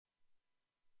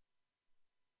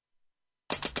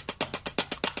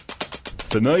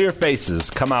Familiar faces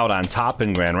come out on top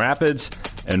in Grand Rapids,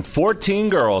 and 14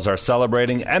 girls are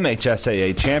celebrating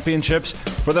MHSAA championships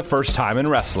for the first time in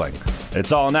wrestling.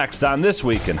 It's all next on This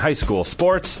Week in High School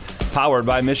Sports, powered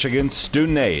by Michigan's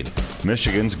Student Aid,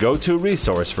 Michigan's go-to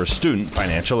resource for student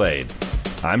financial aid.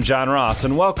 I'm John Ross,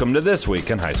 and welcome to This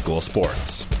Week in High School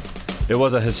Sports. It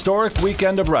was a historic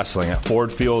weekend of wrestling at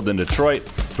Ford Field in Detroit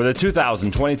for the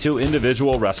 2022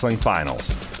 Individual Wrestling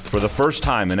Finals. For the first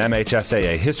time in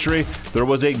MHSAA history, there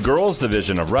was a girls'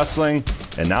 division of wrestling,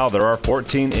 and now there are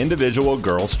 14 individual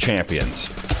girls champions.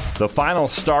 The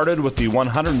finals started with the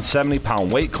 170-pound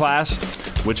weight class,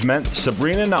 which meant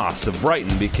Sabrina Noss of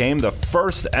Brighton became the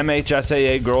first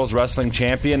MHSAA girls wrestling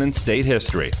champion in state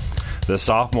history. The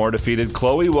sophomore defeated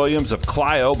Chloe Williams of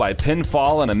Clio by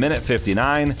pinfall in a minute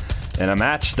 59, in a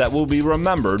match that will be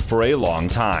remembered for a long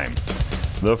time.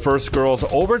 The first girls'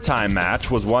 overtime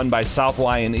match was won by South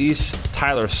Lyon East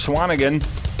Tyler Swanigan.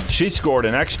 She scored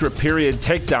an extra period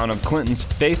takedown of Clinton's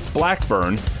Faith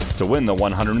Blackburn to win the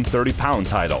 130-pound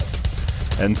title.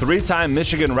 And three-time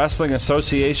Michigan Wrestling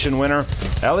Association winner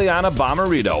Eliana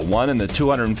Bomarito won in the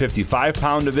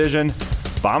 255-pound division.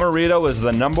 Bomarito is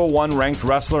the number one ranked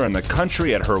wrestler in the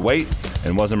country at her weight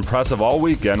and was impressive all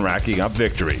weekend, racking up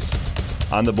victories.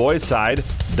 On the boys' side,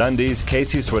 Dundee's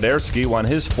Casey Swiderski won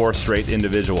his fourth straight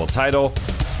individual title.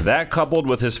 That, coupled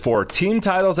with his 4 team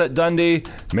titles at Dundee,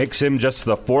 makes him just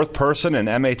the fourth person in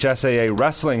MHSAA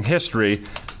wrestling history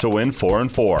to win 4 and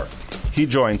 4. He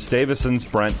joins Davison's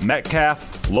Brent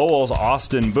Metcalf, Lowell's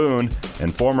Austin Boone,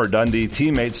 and former Dundee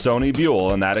teammate Stoney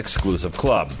Buell in that exclusive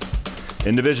club.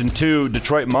 In Division II,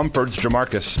 Detroit Mumford's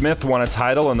Jamarcus Smith won a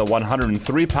title in the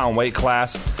 103-pound weight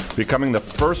class, becoming the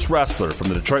first wrestler from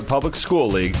the Detroit Public School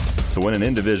League to win an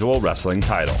individual wrestling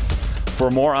title.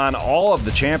 For more on all of the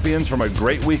champions from a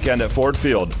great weekend at Ford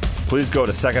Field, please go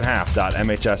to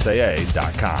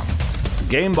secondhalf.mhsaa.com.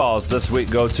 Game balls this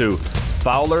week go to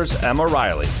Fowler's Emma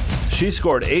Riley. She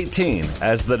scored 18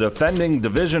 as the defending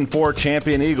Division IV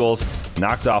champion Eagles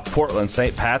knocked off Portland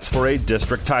St. Pat's for a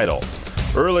district title.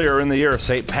 Earlier in the year,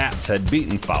 St. Pat's had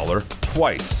beaten Fowler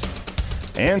twice.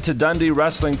 And to Dundee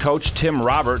wrestling coach Tim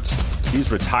Roberts,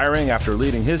 he's retiring after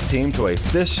leading his team to a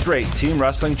 5th straight team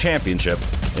wrestling championship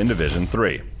in Division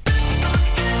III.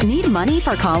 Need money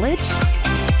for college?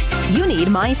 You need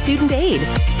My Student Aid.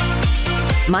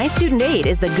 My Student Aid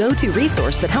is the go-to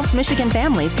resource that helps Michigan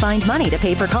families find money to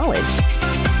pay for college.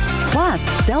 Plus,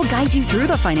 they'll guide you through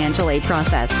the financial aid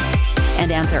process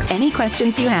and answer any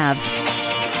questions you have.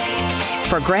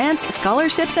 For grants,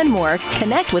 scholarships, and more,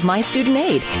 connect with My Student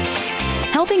Aid,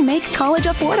 helping make college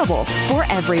affordable for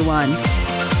everyone.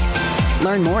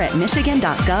 Learn more at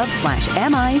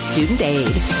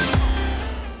michigan.gov/MIStudentAid.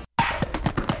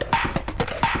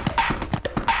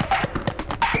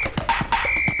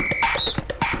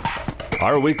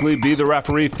 Our weekly Be the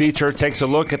Referee feature takes a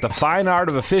look at the fine art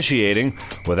of officiating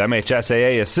with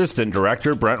MHSAA Assistant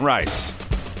Director Brent Rice.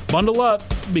 Bundle up,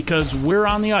 because we're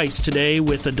on the ice today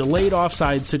with a delayed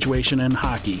offside situation in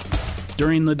hockey.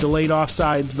 During the delayed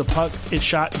offsides, the puck is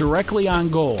shot directly on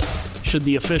goal. Should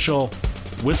the official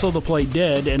whistle the play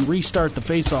dead and restart the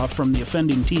faceoff from the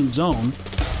offending team zone,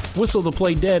 whistle the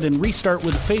play dead and restart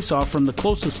with the faceoff from the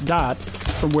closest dot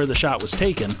from where the shot was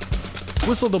taken,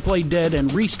 whistle the play dead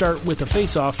and restart with the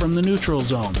faceoff from the neutral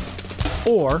zone,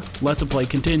 or let the play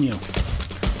continue.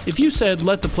 If you said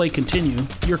let the play continue,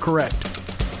 you're correct.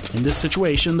 In this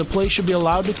situation, the play should be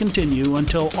allowed to continue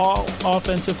until all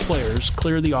offensive players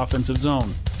clear the offensive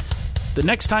zone. The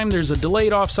next time there's a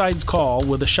delayed offsides call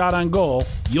with a shot on goal,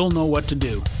 you'll know what to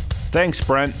do. Thanks,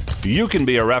 Brent. You can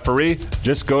be a referee.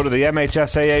 Just go to the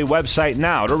MHSAA website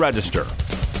now to register.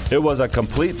 It was a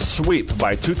complete sweep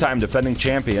by 2-time defending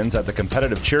champions at the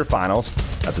competitive cheer finals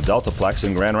at the Deltaplex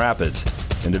in Grand Rapids.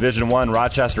 In Division I,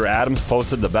 Rochester Adams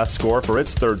posted the best score for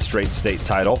its 3rd straight state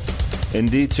title. In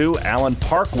D2, Allen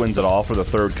Park wins it all for the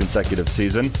 3rd consecutive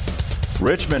season.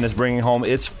 Richmond is bringing home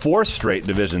its 4th straight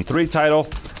Division III title.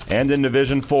 And in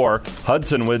Division IV,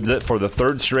 Hudson wins it for the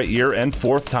 3rd straight year and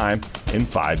 4th time in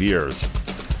 5 years.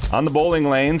 On the bowling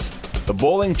lanes, the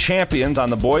bowling champions on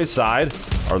the boys' side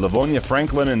are Livonia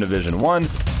Franklin in Division I,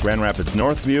 Grand Rapids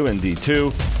Northview in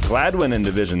D2, Gladwin in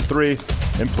Division III,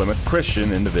 and Plymouth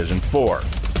Christian in Division IV.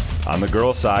 On the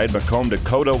girls' side, Macomb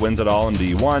Dakota wins it all in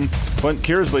D1, Flint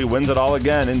Kearsley wins it all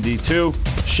again in D2,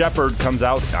 Shepherd comes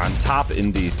out on top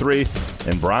in D3,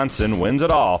 and Bronson wins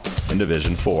it all in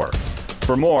Division IV.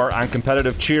 For more on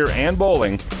competitive cheer and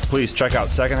bowling, please check out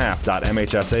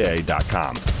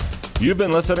secondhalf.mhsaa.com. You've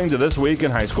been listening to This Week in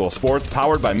High School Sports,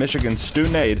 powered by Michigan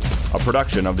Student Aid, a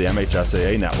production of the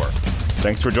MHSAA Network.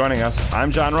 Thanks for joining us. I'm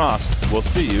John Ross. We'll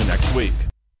see you next week.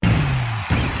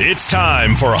 It's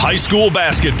time for high school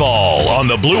basketball on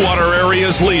the Blue Water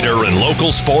Area's leader in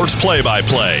local sports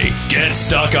play-by-play.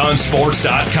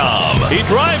 GetStuckOnSports.com. He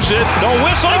drives it. The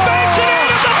whistle bangs it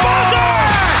in at the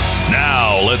buzzer!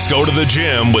 Now let's go to the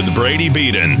gym with Brady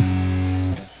Beaton.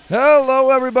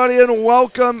 Hello, everybody, and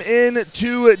welcome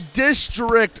into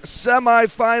district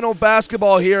semifinal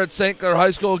basketball here at St. Clair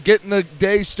High School. Getting the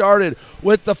day started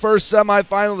with the first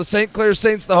semifinal. The St. Clair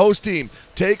Saints, the host team,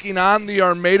 taking on the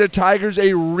Armada Tigers, a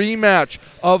rematch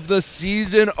of the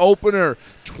season opener.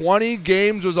 20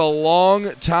 games was a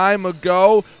long time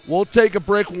ago. We'll take a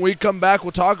break. When we come back,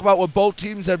 we'll talk about what both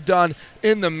teams have done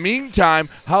in the meantime,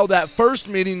 how that first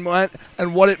meeting went,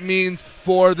 and what it means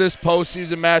for this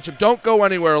postseason matchup. Don't go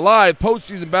anywhere. Live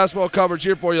postseason basketball coverage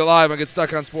here for you live on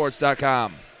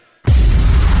GetStuckOnSports.com.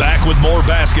 Back with more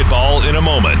basketball in a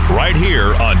moment, right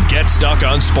here on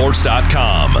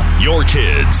GetStuckOnSports.com. Your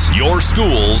kids, your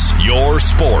schools, your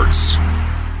sports.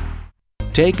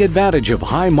 Take advantage of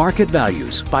high market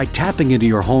values by tapping into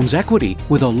your home's equity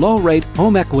with a low-rate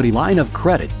home equity line of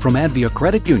credit from Advia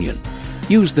Credit Union.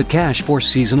 Use the cash for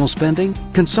seasonal spending,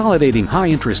 consolidating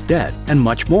high-interest debt, and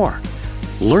much more.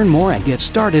 Learn more and get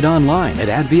started online at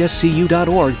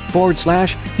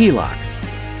adviacu.org/HELOC.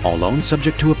 All loans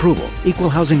subject to approval. Equal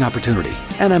housing opportunity.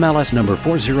 NMLS number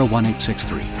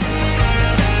 401863.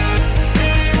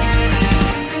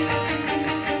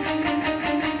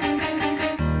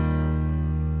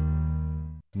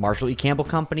 Marshall E. Campbell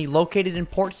Company, located in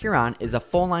Port Huron, is a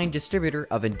full-line distributor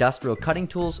of industrial cutting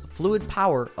tools, fluid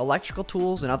power, electrical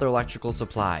tools, and other electrical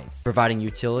supplies, providing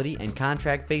utility and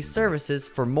contract-based services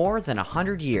for more than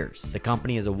 100 years. The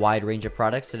company has a wide range of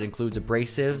products that includes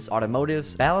abrasives,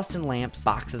 automotives, ballast and lamps,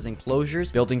 boxes and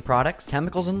closures, building products,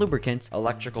 chemicals and lubricants,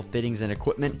 electrical fittings and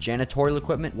equipment, janitorial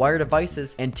equipment, wire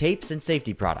devices, and tapes and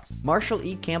safety products. Marshall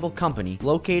E. Campbell Company,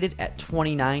 located at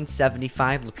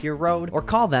 2975 Lapeer Road, or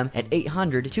call them at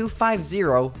 800-250-7520.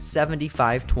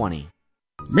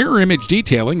 Mirror Image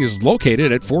Detailing is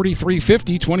located at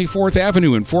 4350 24th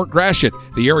Avenue in Fort Gratiot,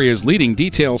 the area's leading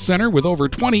detail center with over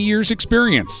 20 years'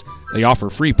 experience. They offer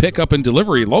free pickup and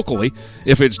delivery locally.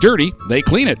 If it's dirty, they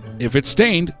clean it. If it's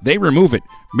stained, they remove it.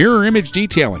 Mirror Image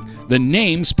Detailing. The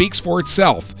name speaks for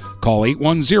itself. Call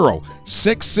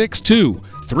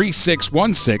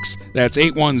 810-662-3616. That's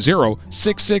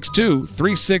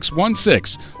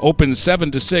 810-662-3616. Open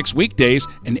 7 to 6 weekdays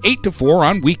and 8 to 4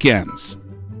 on weekends.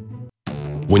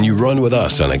 When you run with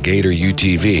us on a Gator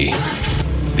UTV,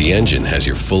 the engine has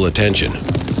your full attention.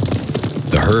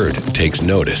 The herd takes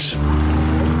notice.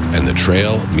 And the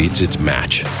trail meets its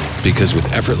match. Because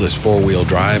with effortless four-wheel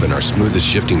drive and our smoothest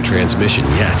shifting transmission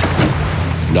yet,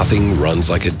 nothing runs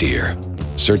like a deer.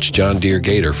 Search John Deere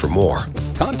Gator for more.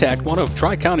 Contact one of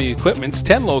Tri-County Equipment's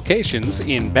 10 locations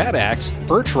in Bad Axe,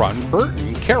 Birch Run,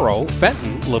 Burton, Caro,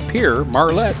 Fenton, Lapeer,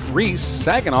 Marlette, Reese,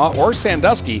 Saginaw, or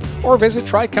Sandusky, or visit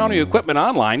Tri-County Equipment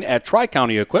online at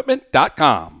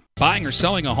tricountyequipment.com. Buying or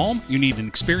selling a home? You need an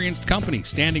experienced company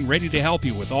standing ready to help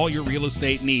you with all your real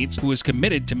estate needs, who is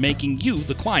committed to making you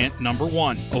the client number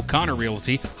one. O'Connor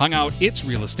Realty hung out its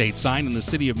real estate sign in the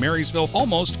city of Marysville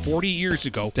almost 40 years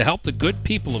ago to help the good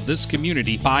people of this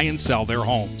community buy and sell their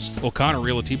homes. O'Connor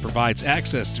Realty provides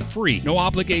access to free,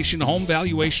 no-obligation home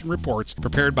valuation reports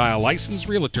prepared by a licensed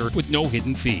realtor with no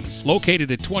hidden fees.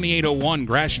 Located at 2801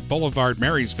 Gratiot Boulevard,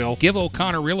 Marysville, give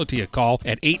O'Connor Realty a call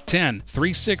at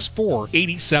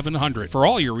 810-364-8700 for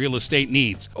all your real estate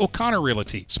needs. O'Connor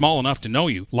Realty, small enough to know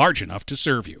you, large enough to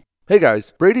serve you. Hey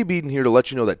guys, Brady Beaton here to let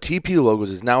you know that TP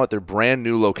Logos is now at their brand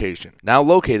new location. Now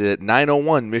located at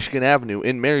 901 Michigan Avenue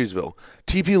in Marysville,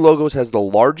 TP Logos has the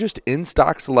largest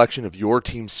in-stock selection of your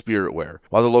team's spirit wear.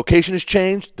 While the location has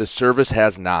changed, the service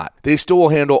has not. They still will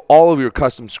handle all of your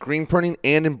custom screen printing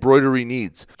and embroidery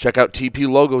needs. Check out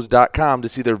tplogos.com to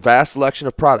see their vast selection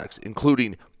of products,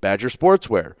 including Badger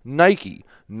Sportswear, Nike,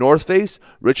 North Face,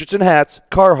 Richardson hats,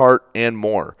 Carhartt, and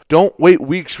more. Don't wait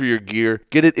weeks for your gear.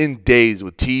 Get it in days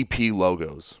with TP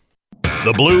Logos.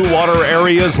 The Blue Water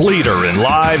Area's leader in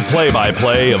live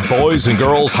play-by-play of boys and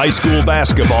girls high school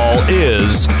basketball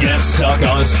is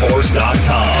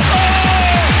GetStuckOnSports.com.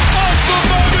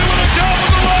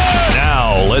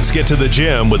 Now, let's get to the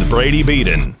gym with Brady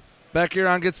Beaton. Back here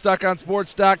on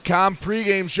GetStuckOnSports.com,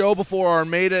 pregame show before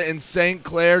Armada and St.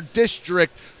 Clair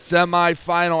district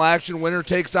semifinal action. Winner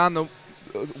takes on the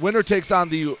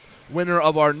winner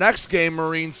of our next game,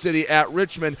 Marine City at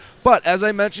Richmond. But as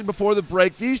I mentioned before the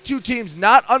break, these two teams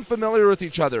not unfamiliar with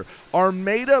each other.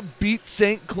 Armada beat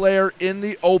St. Clair in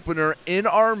the opener in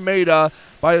Armada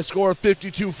by a score of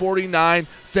 52-49.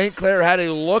 St. Clair had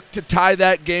a look to tie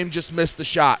that game, just missed the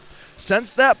shot.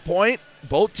 Since that point,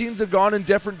 both teams have gone in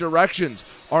different directions.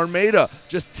 Armada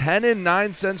just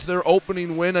 10-9 since their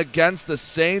opening win against the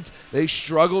Saints. They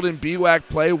struggled in BWAC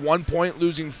play, 1 point,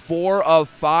 losing 4 of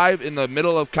 5 in the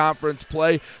middle of conference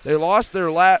play. They lost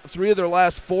their 3 of their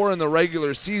last 4 in the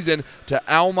regular season to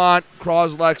Almont,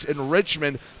 Croslex, and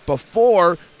Richmond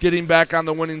before getting back on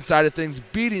the winning side of things,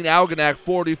 beating Algonac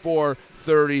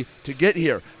 44-30 to get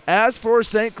here. As for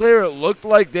St. Clair, it looked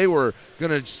like they were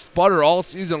going to sputter all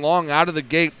season long out of the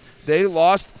gate. They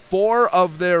lost 4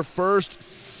 of their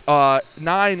first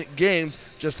 9 games,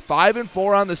 just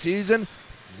 5-4 on the season.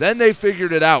 Then they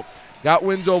figured it out. Got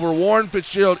wins over Warren,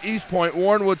 Fitzgerald, East Point,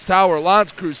 Warren Woods Tower,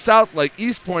 L'Anse Creuse, South Lake,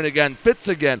 East Point again, Fitz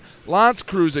again, L'Anse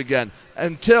Creuse again,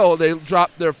 until they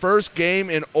dropped their first game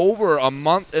in over a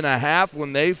month and a half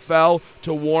when they fell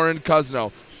to Warren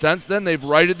Cousino. Since then, they've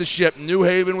righted the ship. New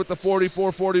Haven with the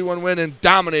 44-41 win and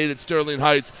dominated Sterling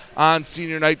Heights on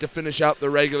senior night to finish out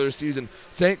the regular season.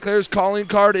 St. Clair's calling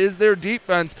card is their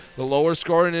defense. The lower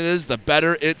scoring it is, the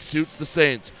better it suits the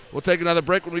Saints. We'll take another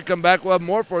break. When we come back, we'll have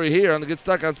more for you here on the Get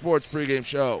Stuck on Sports pregame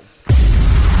show.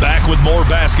 Back with more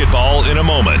basketball in a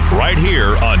moment, right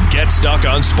here on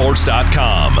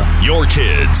GetStuckOnSports.com. Your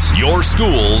kids, your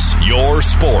schools, your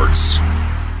sports.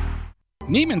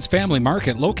 Neiman's Family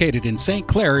Market, located in St.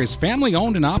 Clair, is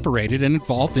family-owned and operated and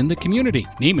involved in the community.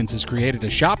 Neiman's has created a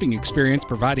shopping experience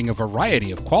providing a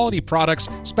variety of quality products,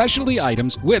 specialty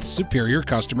items with superior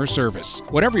customer service.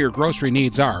 Whatever your grocery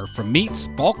needs are, from meats,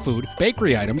 bulk food,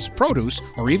 bakery items, produce,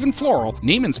 or even floral,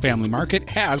 Neiman's Family Market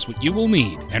has what you will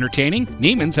need. Entertaining?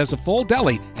 Neiman's has a full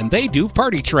deli, and they do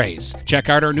party trays. Check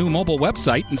out our new mobile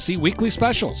website and see weekly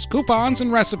specials, coupons,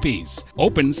 and recipes.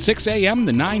 Open 6 a.m.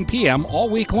 to 9 p.m. all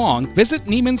week long. Visit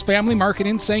Neiman's Family Market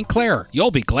in St. Clair. You'll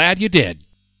be glad you did.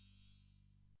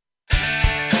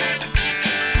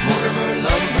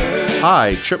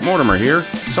 Hi, Chip Mortimer here.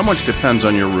 So much depends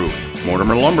on your roof.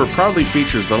 Mortimer Lumber proudly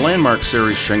features the Landmark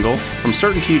Series shingle from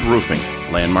Certainteed Roofing.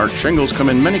 Landmark shingles come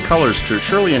in many colors to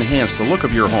surely enhance the look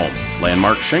of your home.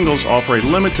 Landmark shingles offer a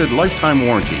limited lifetime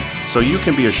warranty, so you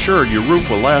can be assured your roof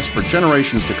will last for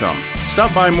generations to come.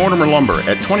 Stop by Mortimer Lumber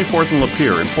at 24th and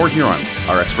Lapeer in Port Huron.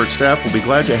 Our expert staff will be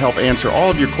glad to help answer all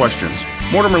of your questions.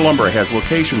 Mortimer Lumber has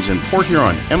locations in Port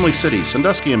Huron, Emily City,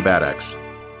 Sandusky, and Bad Axe.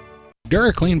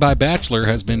 DuraClean by Bachelor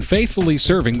has been faithfully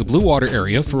serving the Blue Water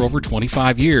area for over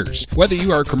 25 years. Whether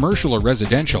you are commercial or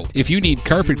residential, if you need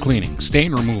carpet cleaning,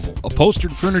 stain removal,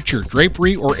 upholstered furniture,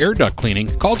 drapery, or air duct cleaning,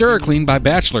 call DuraClean by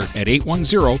Bachelor at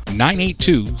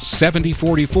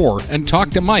 810-982-7044 and talk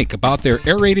to Mike about their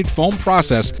aerated foam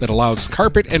process that allows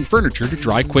carpet and furniture to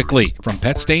dry quickly. From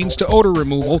pet stains to odor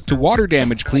removal to water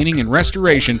damage cleaning and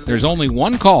restoration, there's only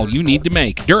one call you need to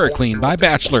make. DuraClean by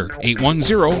Bachelor,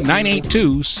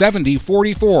 810-982-7044.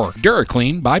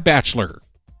 DuraClean by Bachelor.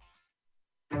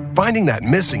 Finding that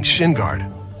missing shin guard,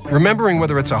 remembering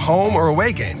whether it's a home or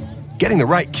away game, getting the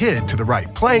right kid to the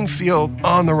right playing field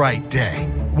on the right day.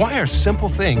 Why are simple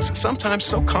things sometimes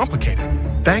so complicated?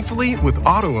 Thankfully, with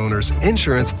auto owners,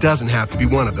 insurance doesn't have to be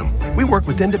one of them. We work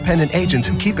with independent agents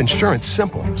who keep insurance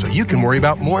simple so you can worry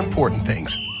about more important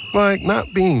things, like not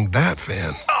being that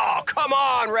fan. Oh, come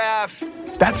on, ref!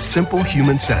 That's simple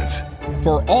human sense.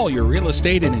 For all your real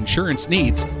estate and insurance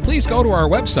needs, please go to our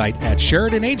website at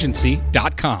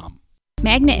SheridanAgency.com.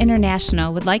 Magna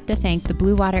International would like to thank the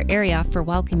Blue Water area for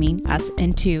welcoming us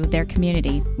into their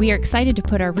community. We are excited to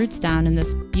put our roots down in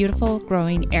this beautiful,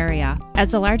 growing area.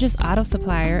 As the largest auto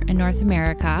supplier in North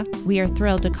America, we are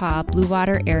thrilled to call Blue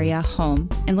Water area home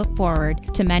and look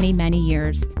forward to many, many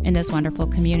years in this wonderful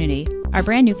community. Our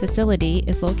brand new facility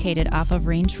is located off of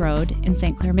Range Road in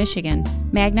St. Clair, Michigan.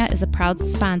 Magna is a proud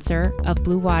sponsor of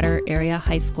Blue Water Area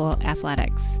High School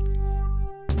athletics.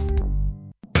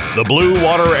 The Blue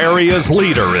Water Area's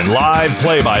leader in live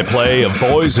play-by-play of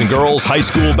boys and girls high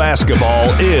school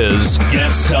basketball is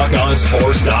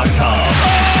GetStuckOnSports.com.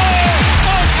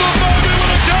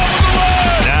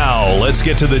 Now, let's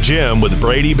get to the gym with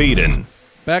Brady Beaton.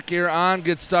 Back here on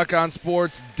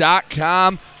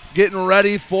GetStuckOnSports.com, getting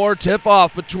ready for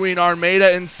tip-off between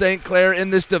Armada and St. Clair in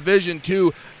this Division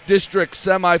II district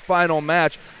semifinal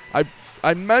match.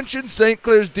 I mentioned St.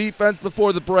 Clair's defense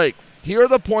before the break. Here are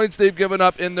the points they've given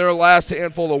up in their last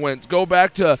handful of wins. Go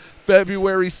back to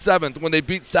February 7th when they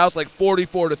beat South Lake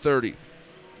 44-30.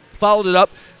 Followed it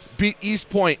up, beat East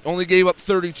Point, only gave up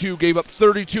 32, gave up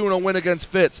 32 in a win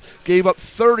against Fitz, gave up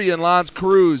 30 in L'Anse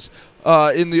Creuse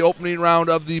in the opening round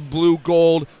of the Blue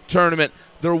Gold tournament.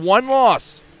 Their one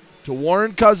loss to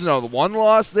Warren Cousino, the one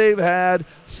loss they've had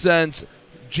since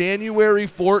January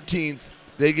 14th,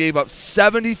 they gave up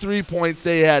 73 points.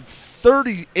 They had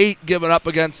 38 given up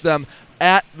against them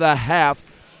at the half.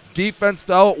 Defense,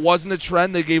 though, it wasn't a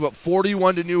trend. They gave up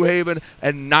 41 to New Haven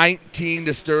and 19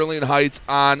 to Sterling Heights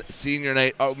on senior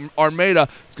night. Armada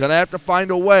is going to have to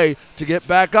find a way to get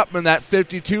back up in that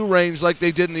 52 range like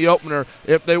they did in the opener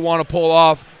if they want to pull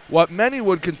off what many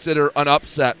would consider an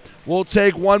upset. We'll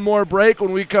take one more break.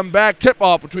 When we come back,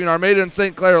 tip-off between Armada and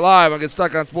St Clair live on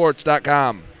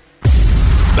GetStuckOnSports.com.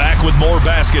 Back with more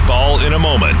basketball in a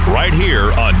moment, right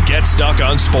here on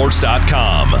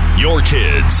GetStuckOnSports.com. Your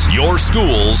kids, your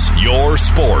schools, your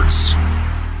sports.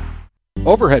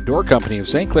 Overhead Door Company of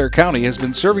St. Clair County has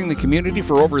been serving the community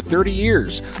for over 30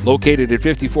 years. Located at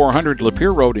 5400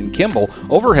 Lapeer Road in Kimball,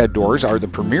 Overhead Doors are the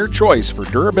premier choice for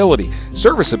durability,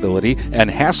 serviceability,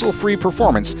 and hassle-free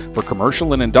performance for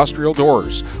commercial and industrial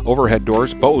doors. Overhead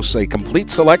Doors boasts a complete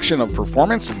selection of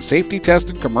performance and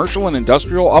safety-tested commercial and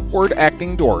industrial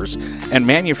upward-acting doors and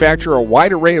manufacture a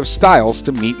wide array of styles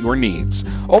to meet your needs.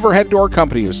 Overhead Door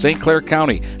Company of St. Clair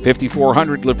County,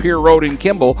 5400 Lapeer Road in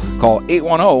Kimball. Call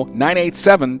 810-987-2185.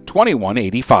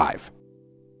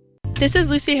 This is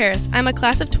Lucy Harris. I'm a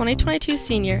class of 2022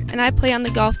 senior, and I play on the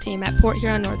golf team at Port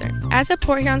Huron Northern. As a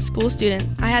Port Huron school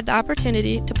student, I had the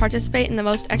opportunity to participate in the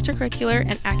most extracurricular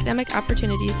and academic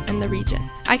opportunities in the region.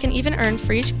 I can even earn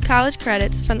free college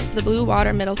credits from the Blue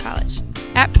Water Middle College.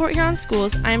 At Port Huron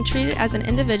schools, I am treated as an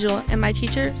individual and my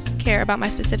teachers care about my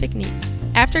specific needs.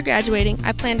 After graduating,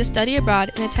 I plan to study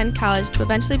abroad and attend college to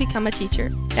eventually become a teacher.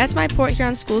 That's my Port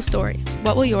Huron school story.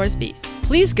 What will yours be?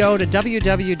 Please go to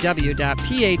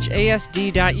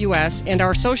www.phasd.us and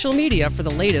our social media for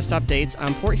the latest updates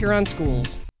on Port Huron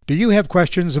schools. Do you have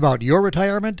questions about your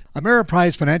retirement?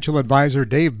 Ameriprise financial advisor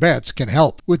Dave Betts can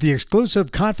help. With the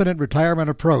exclusive Confident Retirement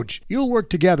Approach, you'll work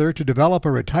together to develop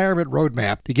a retirement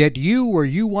roadmap to get you where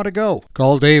you want to go.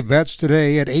 Call Dave Betts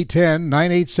today at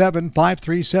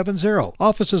 810-987-5370.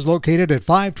 Office is located at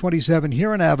 527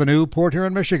 Huron Avenue, Port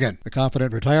Huron, Michigan. The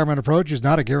Confident Retirement Approach is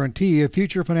not a guarantee of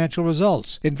future financial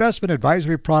results. Investment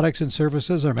advisory products and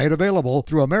services are made available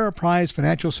through Ameriprise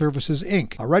Financial Services,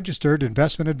 Inc., a registered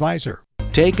investment advisor.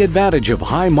 Take advantage of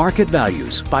high market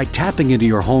values by tapping into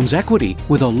your home's equity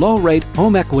with a low-rate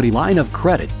home equity line of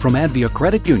credit from Advia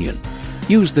Credit Union.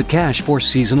 Use the cash for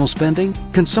seasonal spending,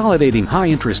 consolidating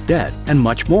high-interest debt, and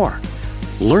much more.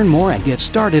 Learn more and get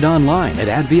started online at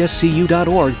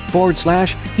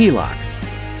adviacu.org/HELOC.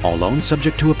 All loans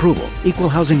subject to approval. Equal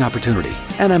housing opportunity.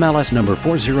 NMLS number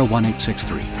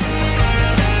 401863.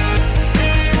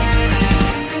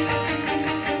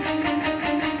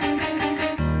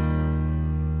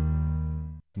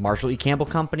 Marshall E. Campbell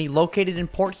Company, located in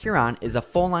Port Huron, is a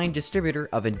full-line distributor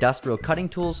of industrial cutting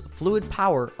tools, fluid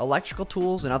power, electrical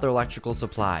tools, and other electrical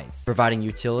supplies, providing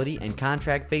utility and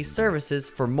contract-based services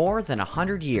for more than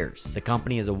 100 years. The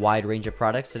company has a wide range of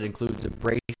products that includes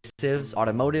abrasives,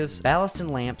 automotives, ballast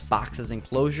and lamps, boxes and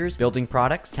closures, building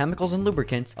products, chemicals and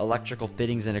lubricants, electrical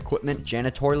fittings and equipment,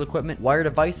 janitorial equipment, wire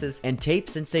devices, and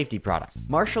tapes and safety products.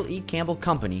 Marshall E. Campbell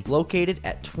Company, located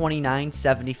at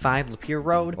 2975 Lapeer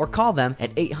Road, or call them at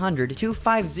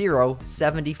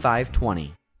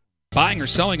 800-250-7520. Buying or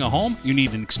selling a home? You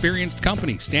need an experienced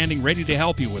company standing ready to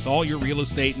help you with all your real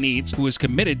estate needs, who is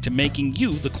committed to making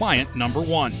you the client number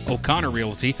one. O'Connor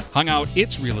Realty hung out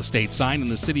its real estate sign in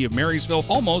the city of Marysville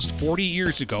almost 40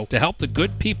 years ago to help the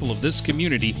good people of this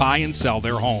community buy and sell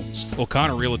their homes.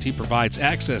 O'Connor Realty provides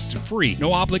access to free,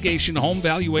 no-obligation home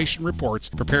valuation reports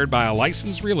prepared by a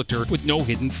licensed realtor with no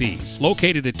hidden fees.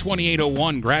 Located at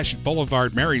 2801 Gratiot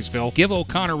Boulevard, Marysville, give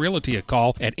O'Connor Realty a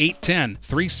call at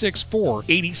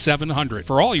 810-364-8700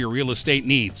 for all your real estate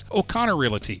needs. O'Connor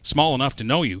Realty, small enough to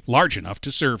know you, large enough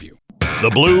to serve you.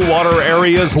 The Blue Water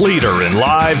Area's leader in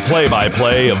live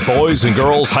play-by-play of boys and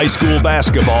girls high school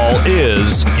basketball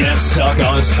is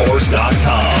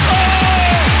GetStuckOnSports.com.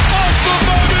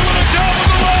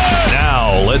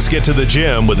 Now, let's get to the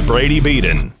gym with Brady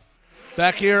Beaton.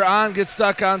 Back here on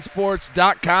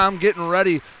GetStuckOnSports.com, getting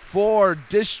ready for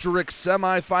district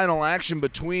semifinal action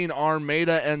between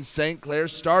Armada and St. Clair.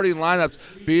 Starting lineups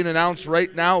being announced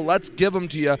right now. Let's give them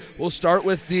to you. We'll start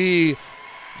with the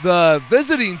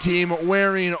visiting team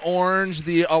wearing orange,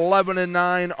 the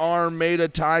 11-9 Armada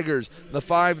Tigers. The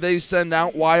five they send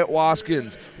out: Wyatt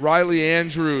Waskins, Riley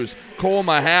Andrews, Cole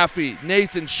Mahaffey,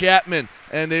 Nathan Chapman,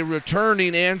 and a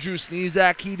returning Andrew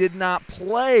Sneezak. He did not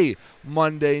play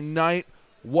Monday night.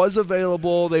 Was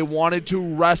available. They wanted to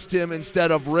rest him instead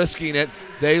of risking it.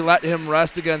 They let him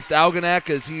rest against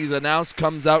Algonac, as he's announced,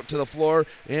 comes out to the floor.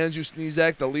 Andrew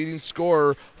Sneezak, the leading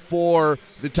scorer for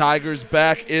the Tigers,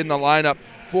 back in the lineup.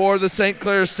 For the St.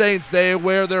 Clair Saints, they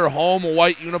wear their home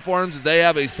white uniforms as they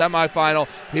have a semifinal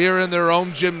here in their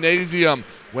own gymnasium.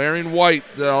 Wearing white,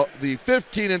 the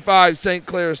 15-5 St.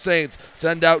 Clair Saints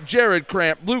send out Jared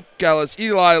Cramp, Luke Ellis,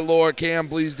 Eli Lohr, Cam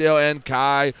Bleasdale, and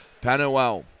Kai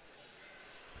Pennewell.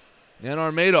 And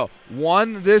Armada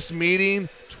won this meeting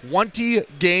 20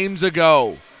 games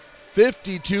ago.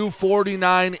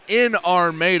 52-49 in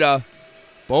Armada.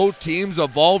 Both teams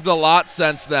evolved a lot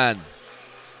since then.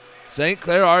 St.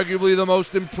 Clair arguably the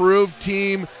most improved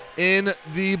team in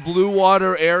the Blue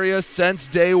Water area since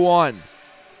day one.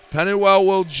 Pennewell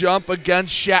will jump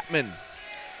against Chapman.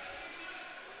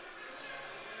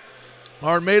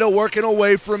 Armada working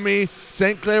away from me.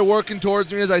 St. Clair working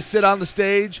towards me as I sit on the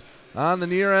stage on the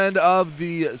near end of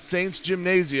the Saints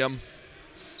Gymnasium.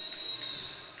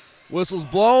 Whistle's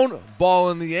blown, ball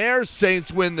in the air.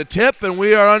 Saints win the tip, and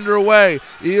we are underway.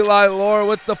 Eli Lohr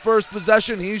with the first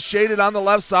possession. He's shaded on the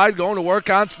left side, going to work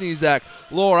on Sneezak.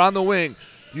 Lohr on the wing,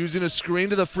 using a screen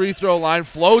to the free throw line,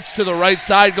 floats to the right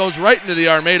side, goes right into the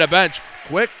Armada bench.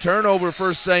 Quick turnover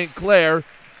for St. Clair.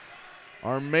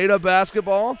 Armada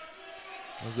basketball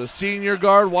as the senior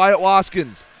guard, Wyatt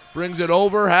Waskins, brings it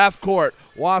over half court.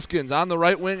 Waskins on the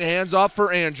right wing, hands off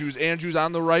for Andrews. Andrews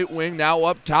on the right wing, now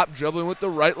up top, dribbling with the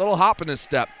right, little hop in his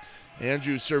step.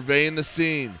 Andrews surveying the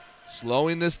scene,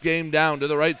 slowing this game down to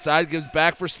the right side, gives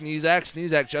back for Sneezak.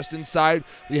 Sneezak just inside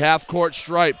the half court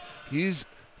stripe. He's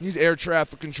air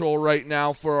traffic control right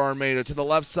now for Armada. To the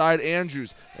left side,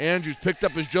 Andrews. Andrews picked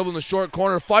up his dribble in the short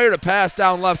corner, fired a pass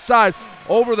down left side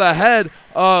over the head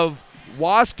of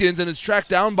Waskins, and is tracked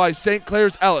down by St.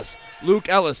 Clair's Ellis. Luke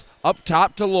Ellis up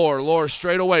top to Lohr. Lohr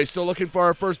straight away, still looking for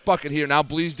our first bucket here. Now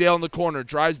Bleasdale in the corner,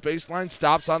 drives baseline,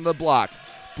 stops on the block.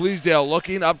 Bleasdale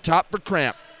looking up top for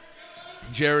Cramp.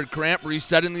 Jared Cramp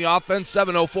resetting the offense,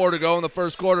 7:04 to go in the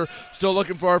first quarter. Still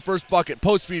looking for our first bucket.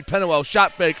 Post feed, Pennewell,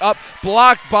 shot fake up,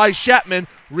 blocked by Chapman.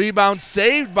 Rebound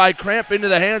saved by Cramp into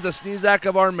the hands of Sneezak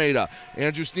of Armada.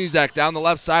 Andrew Sneezak down the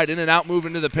left side, in and out,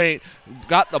 moving to the paint.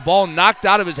 Got the ball knocked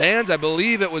out of his hands. I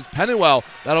believe it was Pennewell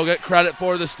that'll get credit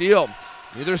for the steal.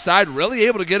 Neither side really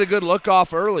able to get a good look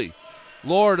off early.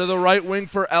 Lohr to the right wing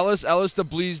for Ellis. Ellis to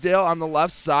Bleasdale on the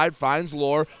left side, finds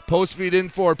Lohr. Post feed in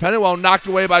for Pennewell, knocked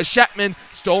away by Chapman.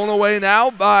 Stolen away now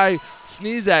by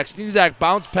Sneezak. Sneezak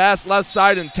bounced pass left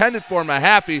side, intended for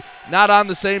Mahaffey. Not on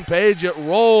the same page. It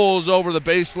rolls over the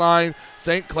baseline.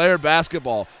 St. Clair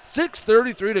basketball.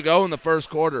 6:33 to go in the first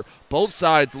quarter. Both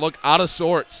sides look out of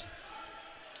sorts.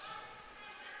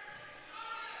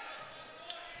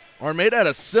 Armada had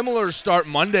a similar start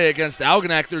Monday against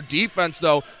Algonac. Their defense,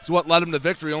 though, is what led them to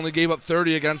victory. Only gave up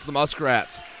 30 against the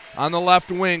Muskrats. On the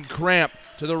left wing, Cramp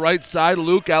to the right side.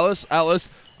 Luke Ellis. Ellis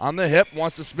on the hip,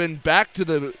 wants to spin back to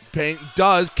the paint.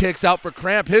 Does. Kicks out for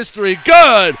Cramp. His three,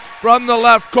 good from the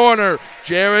left corner.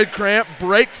 Jared Cramp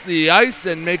breaks the ice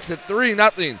and makes it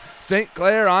 3-0. St.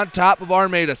 Clair on top of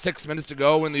Armada. 6 minutes to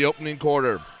go in the opening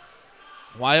quarter.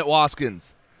 Wyatt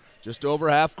Waskins. Just over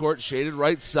half court, shaded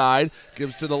right side.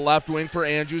 Gives to the left wing for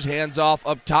Andrews. Hands off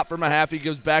up top for Mahaffey.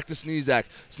 Gives back to Sneezak.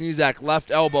 Sneezak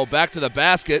left elbow back to the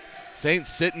basket. Saints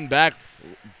sitting back,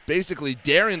 basically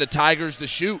daring the Tigers to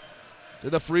shoot.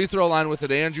 To the free throw line with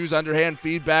it. Andrews underhand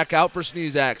feed back out for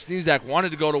Sneezak. Sneezak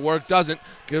wanted to go to work, doesn't.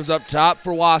 Gives up top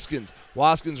for Waskins.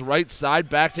 Waskins right side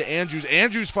back to Andrews.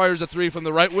 Andrews fires a three from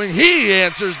the right wing. He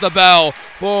answers the bell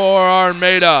for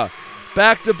Armada.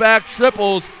 Back-to-back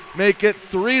triples make it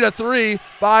 3-3.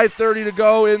 5:30 to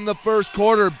go in the first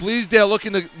quarter. Bleasdale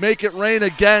looking to make it rain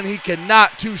again. He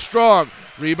cannot. Too strong.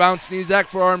 Rebound Sneezak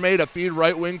for Armada. Feed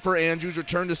right wing for Andrews.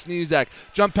 Return to Sneezak.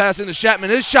 Jump pass into Chapman.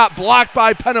 His shot blocked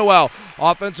by Pennewell.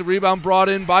 Offensive rebound brought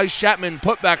in by Chapman.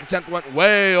 Putback attempt went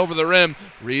way over the rim.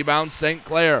 Rebound St.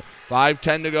 Clair.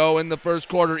 5:10 to go in the first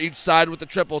quarter. Each side with the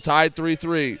triple, tied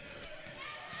 3-3.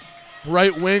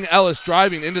 Right wing, Ellis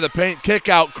driving into the paint. Kick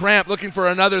out, Cramp looking for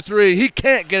another three. He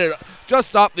can't get it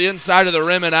just off the inside of the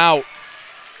rim and out.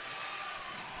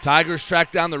 Tigers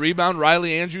track down the rebound.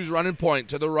 Riley Andrews running point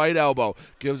to the right elbow.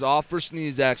 Gives off for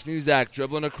Sneezak. Sneezak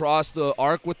dribbling across the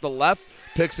arc with the left.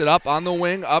 Picks it up on the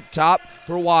wing, up top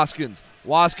for Waskins.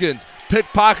 Waskins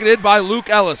pickpocketed by Luke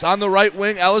Ellis. On the right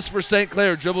wing, Ellis for St.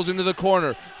 Clair. Dribbles into the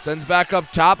corner. Sends back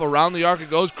up top. Around the arc it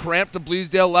goes. Cramp to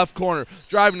Bleasdale left corner.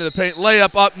 Driving to the paint.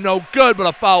 Layup up. No good, but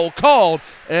a foul called.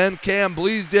 And Cam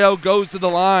Bleasdale goes to the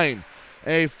line.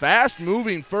 A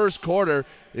fast-moving first quarter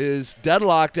is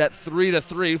deadlocked at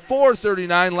 3-3.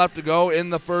 4:39 left to go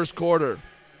in the first quarter.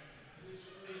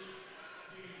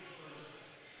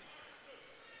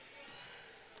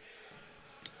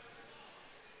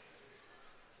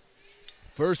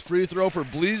 First free throw for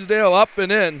Bleasdale, up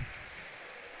and in.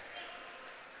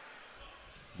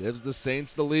 Gives the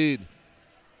Saints the lead.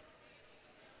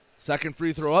 Second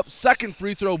free throw up. Second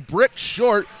free throw brick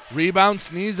short. Rebound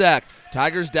Sneezak.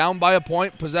 Tigers down by a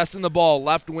point, possessing the ball.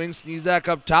 Left wing, Sneezak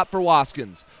up top for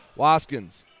Waskins.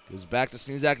 Waskins goes back to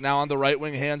Sneezak now on the right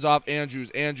wing, hands off Andrews.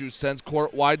 Andrews sends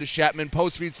court wide to Chapman.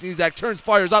 Post feed, Sneezak turns,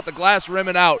 fires out the glass rim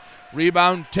and out.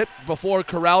 Rebound tipped before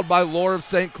corralled by Lore of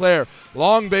St. Clair.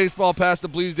 Long baseball pass to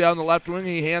Bleasdale on the left wing.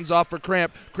 He hands off for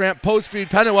Cramp. Cramp post feed,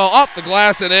 Pennywell off the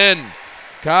glass and in.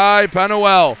 Kai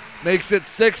Pennywell makes it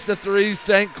 6-3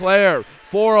 St. Clair.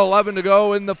 4:11 to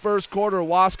go in the first quarter.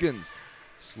 Waskins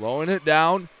slowing it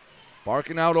down.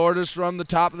 Barking out orders from the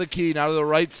top of the key. Now to the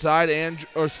right side,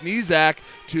 Sneezak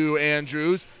to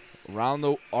Andrews. Around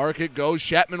the arc it goes.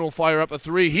 Chapman will fire up a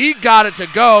three. He got it to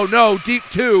go. No, deep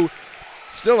two.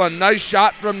 Still a nice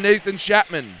shot from Nathan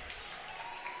Chapman.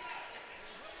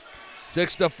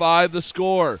 6-5 the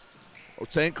score.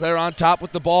 St. Clair on top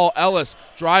with the ball. Ellis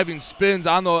driving, spins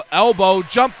on the elbow.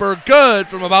 Jumper good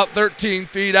from about 13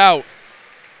 feet out.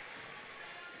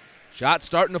 Shot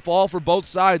starting to fall for both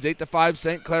sides. 8-5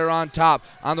 St. Clair on top.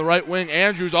 On the right wing,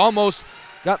 Andrews almost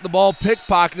got the ball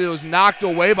pickpocketed. It was knocked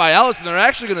away by Ellis, and they're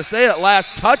actually going to say it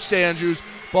last touched Andrews.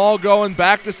 Ball going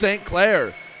back to St.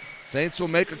 Clair. Saints will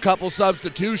make a couple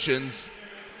substitutions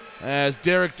as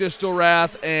Derek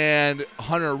Distelrath and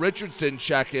Hunter Richardson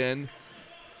check in.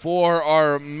 For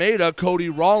Armada, Cody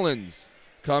Rollins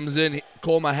comes in.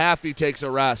 Cole Mahaffey takes a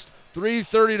rest.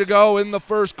 3:30 to go in the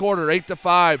first quarter.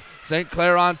 8-5. St.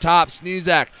 Clair on top.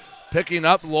 Sneezak picking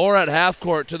up Laura at half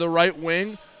court to the right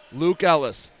wing. Luke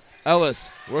Ellis.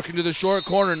 Ellis working to the short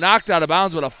corner. Knocked out of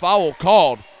bounds, but a foul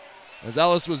called as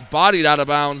Ellis was bodied out of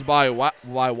bounds by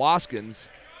Waskins.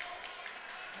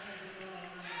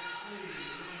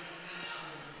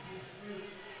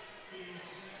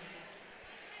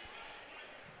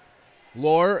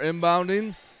 Lore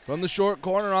inbounding from the short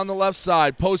corner on the left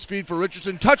side. Post feed for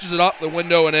Richardson. Touches it up the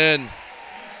window and in.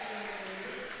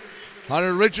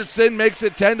 Hunter Richardson makes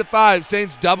it 10-5.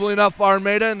 Saints doubling up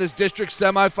Armada in this district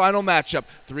semifinal matchup.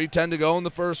 3:10 to go in the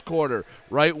first quarter.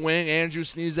 Right wing, Andrew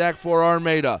Sneezak for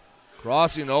Armada.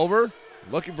 Crossing over.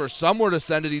 Looking for somewhere to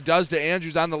send it. He does to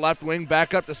Andrews on the left wing.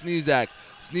 Back up to Sneezak.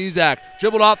 Sneezak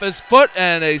dribbled off his foot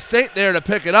and a Saint there to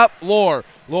pick it up. Lore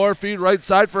feed right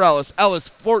side for Ellis. Ellis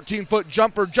 14-foot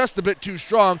jumper just a bit too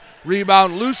strong.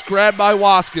 Rebound loose, grabbed by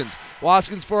Waskins.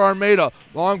 Waskins for Armada.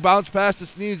 Long bounce pass to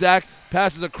Sneezak.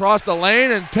 Passes across the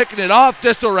lane and picking it off.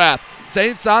 Distelrath.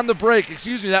 Saints on the break.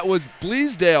 That was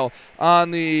Bleasdale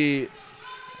on the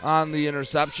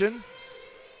interception.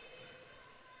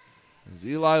 As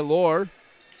Eli Lore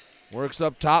works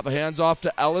up top, hands off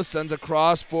to Ellis, sends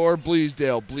across for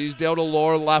Bleasdale. Bleasdale to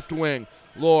Lore, left wing.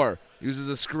 Lore uses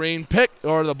a screen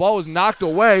the ball was knocked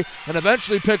away and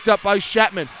eventually picked up by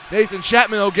Chapman. Nathan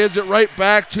Chapman, though, gives it right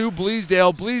back to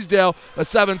Bleasdale. Bleasdale, a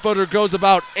 7-footer, goes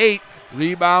about 8.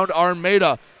 Rebound,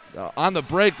 Armada. On the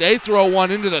break, they throw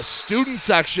one into the student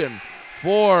section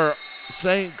for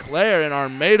St. Clair, and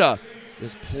Armada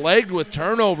is plagued with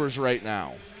turnovers right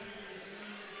now.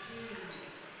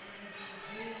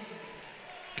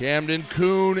 Camden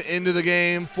Kuhn into the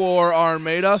game for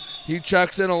Armada. He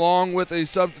checks in along with a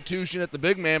substitution at the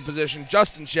big man position.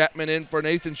 Justin Chapman in for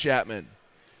Nathan Chapman.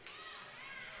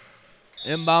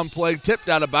 Inbound play tipped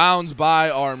out of bounds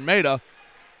by Armada.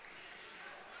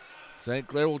 St.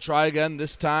 Clair will try again,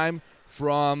 this time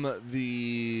from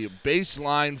the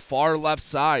baseline far left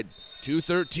side.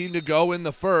 2:13 to go in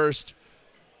the first.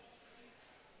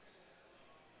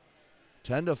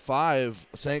 10-5,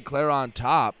 St. Clair on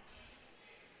top.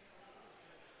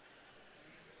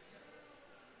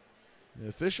 The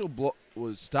official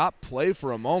was stop play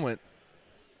for a moment.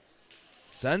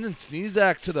 Sending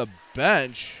Sneezak to the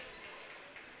bench,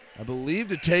 I believe,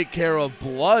 to take care of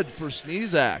blood for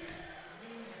Sneezak.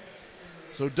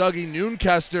 So Dougie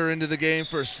Noonkester into the game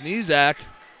for Sneezak.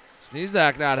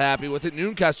 Sneezak not happy with it.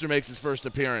 Noonkester makes his first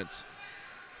appearance.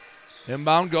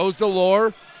 Inbound goes to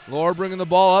Lore. Lore bringing the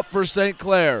ball up for St.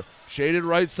 Clair. Shaded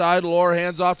right side, Lore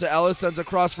hands off to Ellis, sends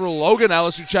across for Logan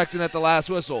Ellis, who checked in at the last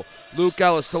whistle. Luke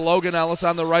Ellis to Logan Ellis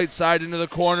on the right side into the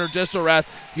corner. Distelrath,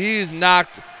 he's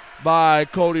knocked by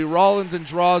Cody Rollins and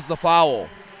draws the foul.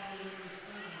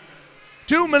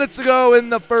 2 minutes to go in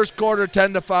the first quarter,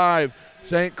 10-5.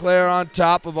 St. Clair on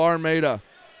top of Armada.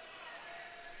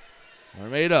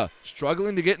 Armada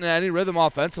struggling to get into any rhythm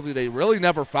offensively. They really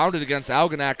never found it against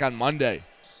Algonac on Monday.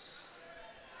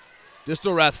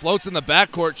 Distelrath floats in the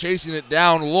backcourt, chasing it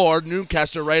down. Lord,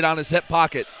 Noonkester right on his hip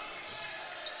pocket.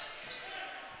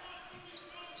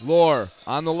 Lore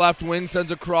on the left wing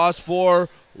sends across for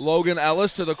Logan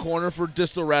Ellis to the corner for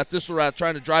Distelrath. Distelrath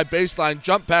trying to drive baseline,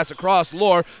 jump pass across.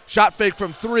 Lore, shot fake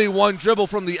from 3, one dribble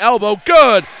from the elbow.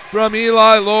 Good from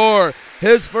Eli Lore.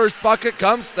 His first bucket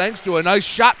comes thanks to a nice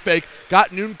shot fake.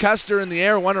 Got Noonkester in the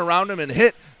air, went around him and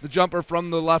hit the jumper from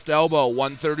the left elbow.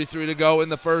 1:33 to go in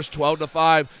the first,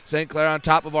 12-5. St. Clair on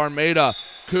top of Armada.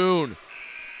 Kuhn,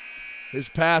 his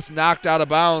pass knocked out of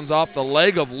bounds off the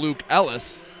leg of Luke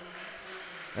Ellis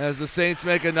as the Saints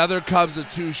make another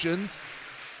substitutions.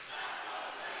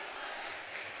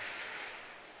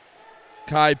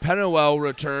 Kai Pennewell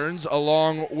returns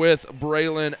along with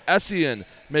Braylon Essien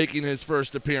making his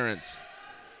first appearance.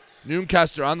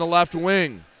 Noonkester on the left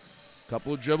wing.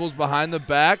 Couple of dribbles behind the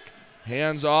back.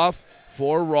 Hands off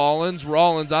for Rollins.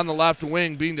 Rollins on the left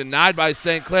wing being denied by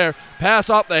St. Clair. Pass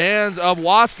off the hands of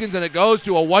Waskins, and it goes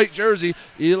to a white jersey.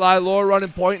 Eli Lohr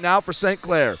running point now for St.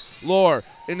 Clair. Lohr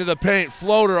into the paint.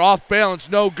 Floater off balance.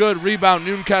 No good. Rebound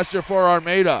Noonkester for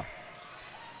Armada.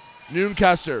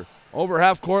 Noonkester over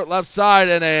half court left side,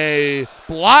 and a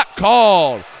block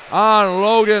called on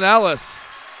Logan Ellis.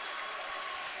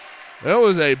 It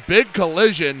was a big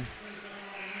collision.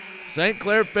 St.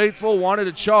 Clair faithful wanted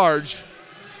a charge.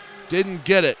 Didn't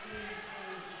get it.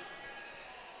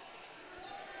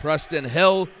 Preston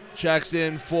Hill checks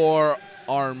in for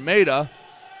Armada.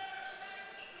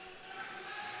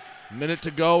 Minute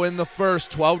to go in the first.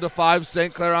 12-5.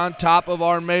 St. Clair on top of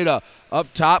Armada.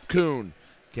 Up top, Kuhn.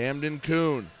 Camden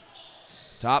Kuhn.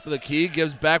 Top of the key,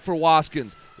 gives back for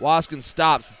Waskins. Waskins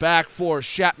stops, back for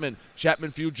Chapman.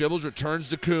 Chapman few dribbles, returns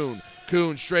to Kuhn.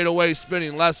 Kuhn straight away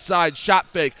spinning, left side, shot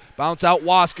fake. Bounce out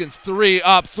Waskins, 3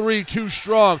 up, 3 too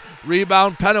strong.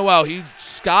 Rebound Pennewell. He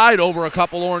skied over a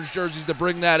couple orange jerseys to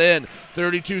bring that in.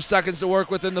 32 seconds to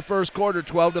work with in the first quarter,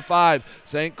 12-5.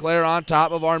 St. Clair on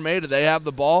top of Armada. They have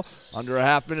the ball. Under a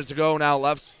half minute to go now.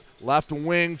 Left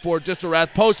wing for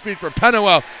Distelrath. Post feed for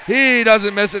Pennewell. He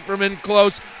doesn't miss it from in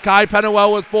close. Kai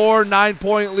Pennewell with 4,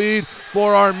 9-point lead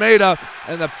for Armada.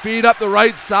 And the feed up the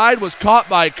right side was caught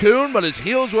by Kuhn, but his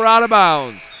heels were out of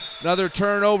bounds. Another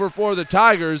turnover for the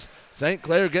Tigers. St.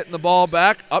 Clair getting the ball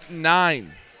back, up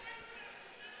 9.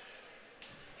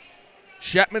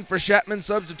 Shetman for Shetman.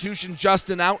 Substitution,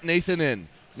 Justin out, Nathan in.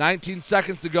 19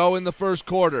 seconds to go in the first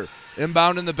quarter.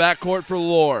 Inbound in the backcourt for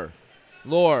Lohr.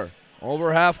 Lohr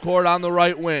over half court on the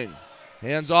right wing.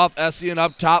 Hands off, Essien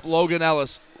up top, Logan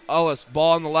Ellis. Ellis,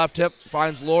 ball on the left hip,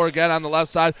 finds Lohr again on the left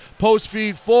side. Post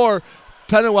feed for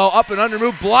Pennewell, up and under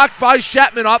move, blocked by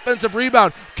Shetman. Offensive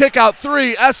rebound, kick out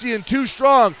 3, Essien too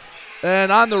strong.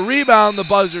 And on the rebound, the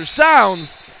buzzer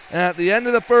sounds. And at the end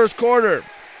of the first quarter,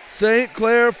 St.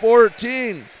 Clair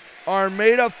 14,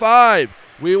 Armada 5.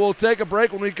 We will take a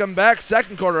break when we come back.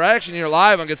 Second quarter action here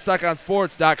live on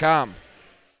GetStuckOnSports.com.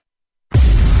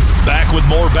 Back with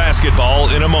more basketball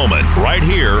in a moment, right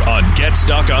here on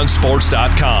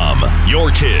GetStuckOnSports.com.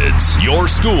 Your kids, your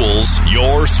schools,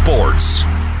 your sports.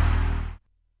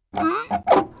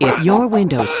 If your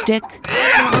windows stick,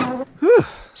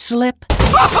 slip,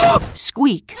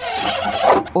 squeak,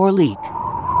 or leak,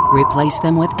 replace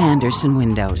them with Andersen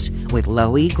windows. With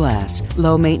low E-glass,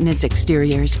 low maintenance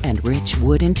exteriors, and rich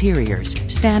wood interiors,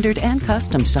 standard and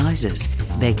custom sizes,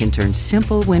 they can turn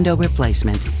simple window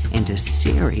replacement into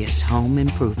serious home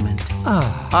improvement.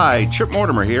 Hi, Chip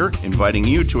Mortimer here, inviting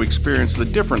you to experience the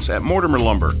difference at Mortimer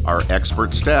Lumber. Our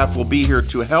expert staff will be here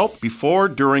to help before,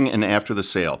 during, and after the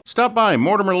sale. Stop by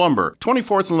Mortimer Lumber,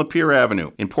 24th and Lapeer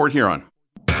Avenue in Port Huron.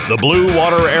 The Blue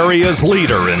Water Area's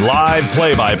leader in live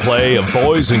play-by-play of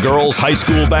boys and girls high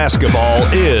school basketball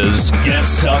is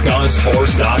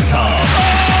GetStuckOnSports.com.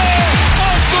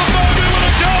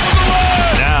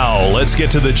 Now, let's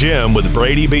get to the gym with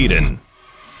Brady Beaton.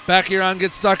 Back here on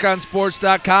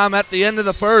GetStuckOnSports.com at the end of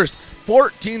the first.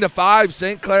 14-5,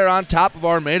 St. Clair on top of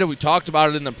Armada. We talked about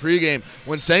it in the pregame.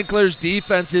 When St. Clair's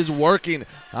defense is working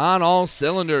on all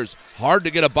cylinders, hard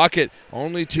to get a bucket.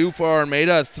 Only 2 for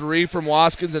Armada, a 3 from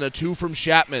Waskins, and a 2 from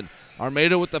Chapman.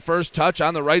 Armada with the first touch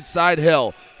on the right side,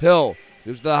 Hill. Hill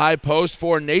gives the high post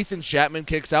for Nathan. Chapman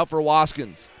kicks out for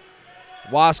Waskins.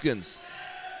 Waskins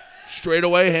straight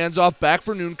away, hands off back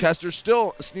for Noonkester.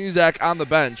 Still Sneezak on the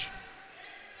bench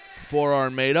for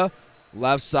Armada.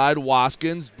 Left side,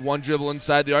 Waskins. One dribble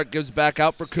inside the arc, gives back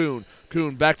out for Kuhn.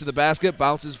 Kuhn back to the basket,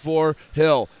 bounces for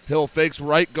Hill. Hill fakes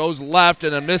right, goes left,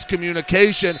 and a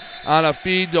miscommunication on a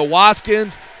feed to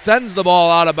Waskins. Sends the ball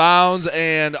out of bounds,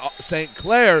 and St.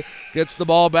 Clair gets the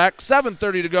ball back.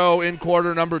 7:30 to go in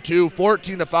quarter number 2.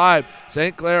 14-5.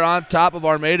 St. Clair on top of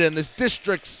Armada in this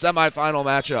district semifinal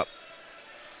matchup.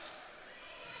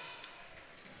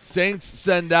 Saints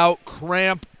send out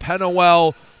Cramp,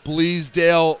 Pennewell,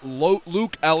 Bleasdale,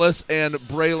 Luke Ellis, and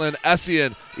Braylon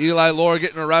Essien. Eli Lohr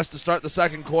getting a rest to start the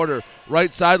second quarter.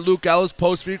 Right side, Luke Ellis,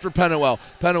 post feed for Pennewell.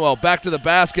 Pennewell back to the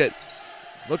basket.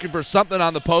 Looking for something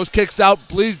on the post. Kicks out.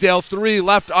 Bleasdale, 3.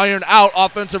 Left iron out.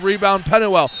 Offensive rebound,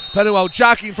 Pennywell. Pennywell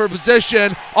jockeying for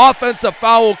position. Offensive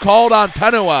foul called on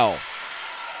Pennywell.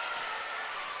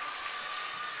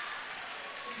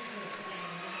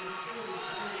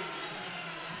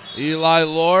 Eli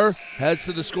Lohr heads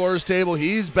to the scorer's table.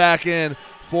 He's back in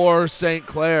for St.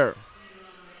 Clair.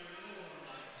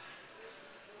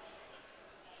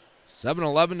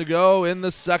 7:11 to go in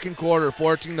the second quarter,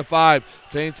 14-5.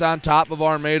 Saints on top of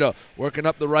Armada. Working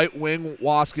up the right wing,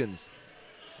 Waskins.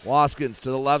 Waskins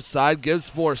to the left side, gives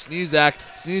for Sneezak.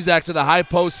 Sneezak to the high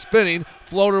post, spinning.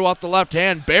 Floater off the left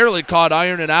hand, barely caught,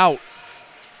 ironing out.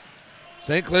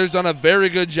 St. Clair's done a very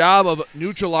good job of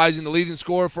neutralizing the leading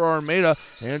scorer for Armada,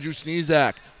 Andrew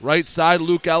Sneezak. Right side,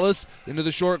 Luke Ellis into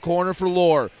the short corner for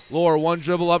Lohr. Lohr, one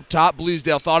dribble up top.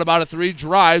 Bleasdale thought about a 3,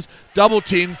 drives, double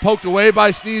team, poked away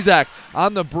by Sneezak.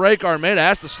 On the break, Armada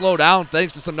has to slow down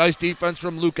thanks to some nice defense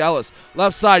from Luke Ellis.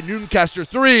 Left side, Noonkester,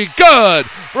 3, good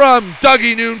from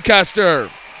Dougie Noonkester.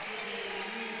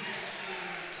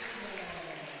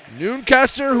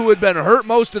 Noonkester, who had been hurt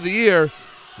most of the year,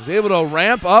 was able to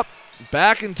ramp up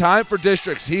back in time for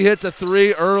districts. He hits a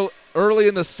 3 early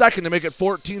in the second to make it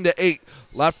 14-8.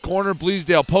 Left corner,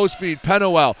 Bleasdale, post feed,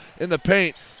 Pennywell in the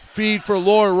paint. Feed for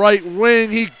Lohr, right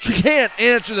wing. He can't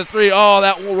answer the 3. Oh,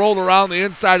 that rolled around the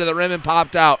inside of the rim and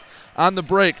popped out. On the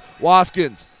break,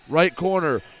 Waskins, right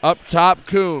corner, up top,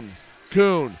 Kuhn.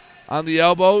 Kuhn on the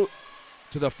elbow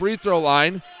to the free throw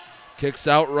line. Kicks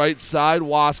out right side,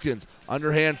 Waskins.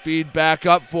 Underhand feed back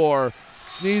up for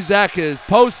Sneezak. His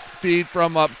post feed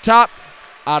from up top,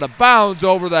 out of bounds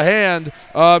over the hand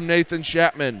of Nathan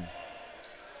Chapman.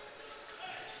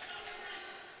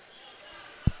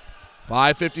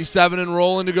 5:57 and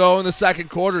rolling to go in the second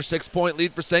quarter. 6-point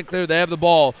lead for St. Clair. They have the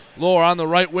ball. Lohr on the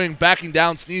right wing, backing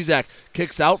down Sneezak.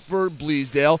 Kicks out for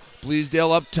Bleasdale.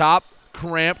 Bleasdale up top.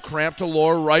 Cramp to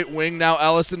Lohr, right wing. Now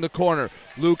Ellis in the corner.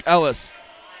 Luke Ellis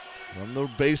from the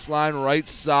baseline, right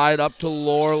side, up to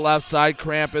Lohr, left side,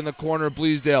 Cramp in the corner,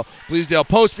 Bleasdale. Bleasdale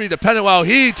post feed to Pennywell.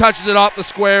 He touches it off the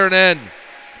square and in.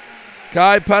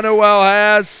 Kai Pennywell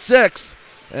has 6,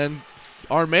 and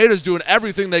Armada's doing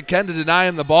everything they can to deny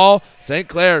him the ball. St.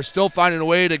 Clair still finding a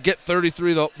way to get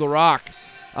 33 the rock.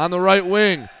 On the right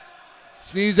wing,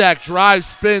 Sneezak drives,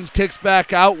 spins, kicks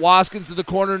back out. Waskins to the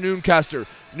corner, Noonkester.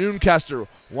 Noonkester,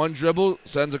 one dribble,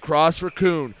 sends across for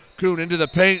Kuhn. Kuhn into the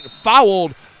paint,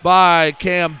 fouled by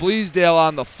Cam Bleasdale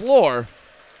on the floor.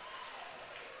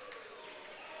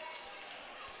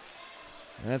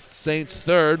 That's the Saints'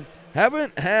 third.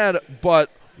 Haven't had but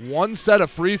one set of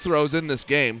free throws in this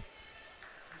game.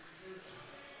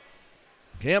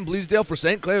 Cam Bleasdale for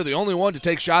St. Clair, the only one to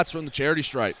take shots from the charity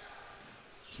stripe.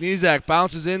 Sneezak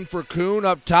bounces in for Kuhn,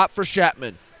 up top for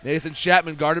Chapman. Nathan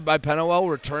Chapman, guarded by Pennywell,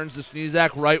 returns to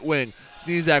Sneezak, right wing.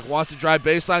 Sneezak wants to drive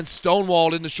baseline,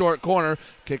 stonewalled in the short corner.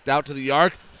 Kicked out to the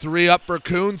arc. 3 up for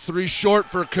Kuhn, 3 short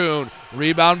for Kuhn.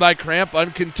 Rebound by Cramp,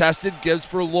 uncontested, gives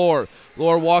for Lohr.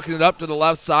 Lohr walking it up to the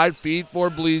left side, feed for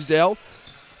Bleasdale.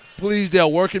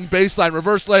 Bleasdale working baseline,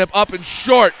 reverse layup up and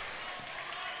short.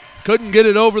 Couldn't get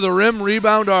it over the rim.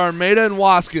 Rebound to Armada and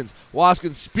Waskins.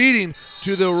 Waskins speeding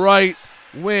to the right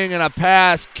wing, and a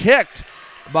pass kicked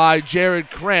by Jared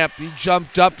Cramp. He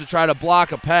jumped up to try to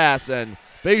block a pass, and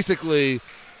basically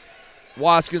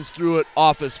Waskins threw it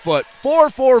off his foot.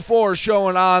 4-4-4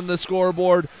 showing on the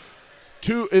scoreboard.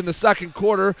 2 in the second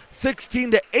quarter.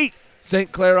 16-8.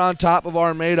 St. Clair on top of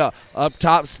Armada. Up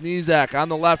top, Sneezak on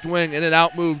the left wing. In and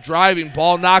out move, driving.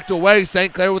 Ball knocked away.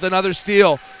 St. Clair with another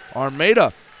steal.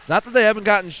 Armada, it's not that they haven't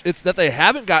gotten, it's that they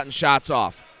haven't gotten shots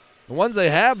off. The ones they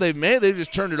have, they've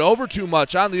just turned it over too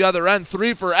much. On the other end,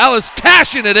 3 for Ellis,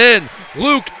 cashing it in.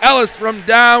 Luke Ellis from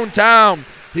downtown.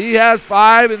 He has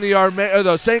 5 in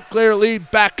the St. Clair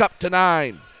lead back up to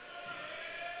 9.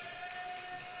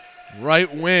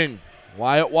 Right wing,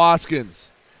 Wyatt Waskins.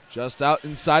 Just out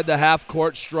inside the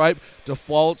half-court stripe,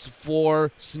 defaults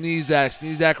for Sneezak.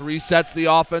 Sneezak resets the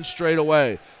offense straight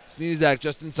away. Sneezak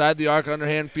just inside the arc,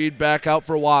 underhand feed back out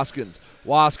for Waskins.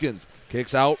 Waskins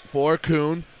kicks out for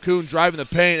Kuhn. Kuhn driving the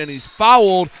paint, and he's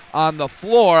fouled on the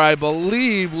floor. I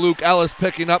believe Luke Ellis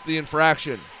picking up the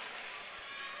infraction.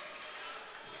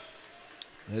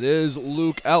 It is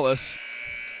Luke Ellis.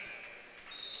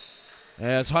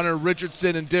 As Hunter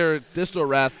Richardson and Derek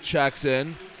Distelrath checks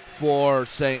in for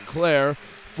St. Clair.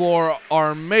 For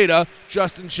Armada,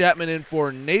 Justin Chapman in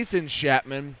for Nathan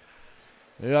Chapman.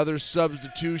 The other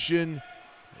substitution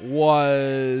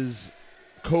was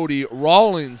Cody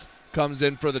Rawlings comes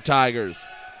in for the Tigers.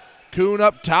 Kuhn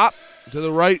up top to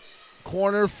the right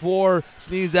corner for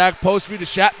Sneezak. Post feed to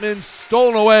Chapman,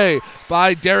 stolen away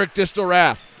by Derek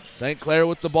Distelrath. St. Clair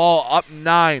with the ball, up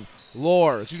 9.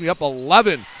 Up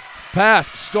 11.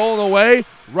 Pass stolen away.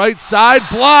 Right side,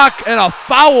 block, and a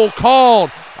foul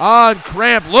called on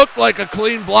Cramp. Looked like a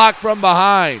clean block from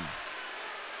behind.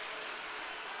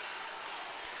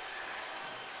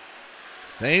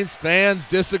 Saints fans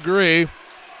disagree.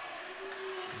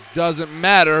 Doesn't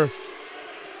matter.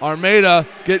 Armada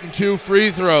getting 2 free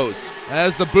throws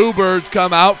as the Boo Birds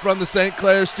come out from the St.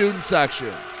 Clair student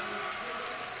section.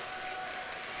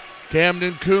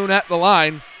 Camden Kuhn at the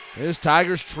line. His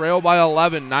Tigers trail by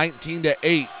 11,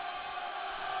 19-8.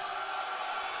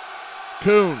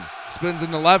 Kuhn spins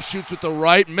in the left, shoots with the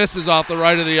right, misses off the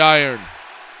right of the iron.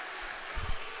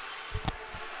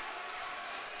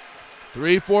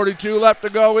 3:42 left to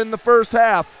go in the first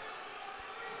half.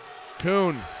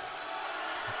 Kuhn,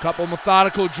 a couple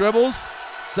methodical dribbles.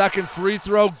 Second free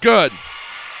throw, good.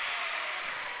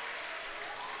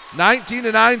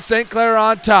 19-9, St. Clair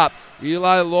on top.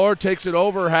 Eli Lord takes it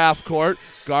over half court,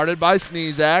 guarded by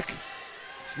Sneezak.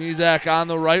 Sneezak on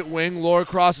the right wing. Lord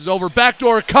crosses over.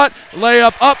 Backdoor cut.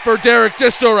 Layup up for Derek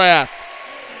Distorath.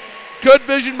 Good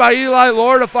vision by Eli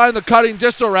Lord to find the cutting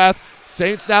Distorath.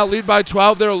 Saints now lead by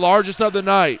 12, their largest of the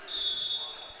night.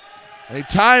 A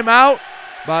timeout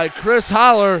by Chris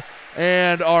Holler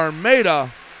and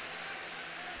Armada.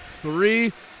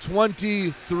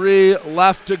 3:23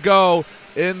 left to go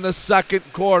in the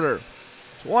second quarter.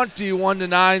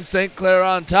 21-9, St. Clair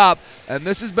on top. And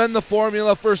this has been the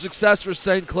formula for success for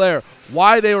St. Clair.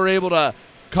 Why they were able to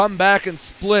come back and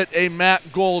split a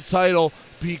MAC gold title,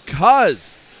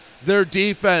 because their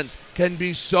defense can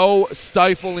be so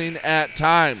stifling at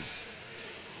times.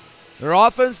 Their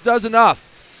offense does enough.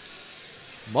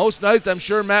 Most nights, I'm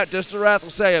sure Matt Distorath will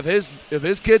say if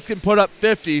his kids can put up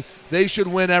 50, they should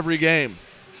win every game.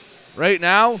 Right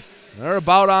now, they're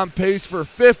about on pace for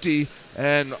 50,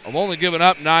 and I'm only giving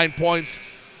up 9 points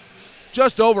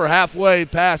just over halfway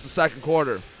past the second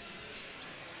quarter.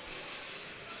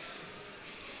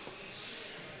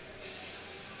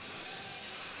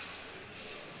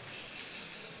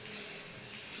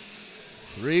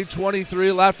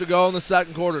 .323 left to go in the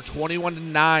second quarter.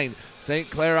 21-9. St.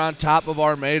 Clair on top of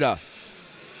Armada.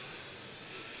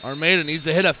 Armada needs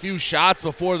to hit a few shots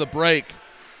before the break.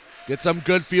 Get some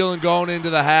good feeling going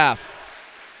into the half.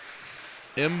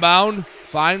 Inbound,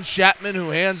 finds Chapman,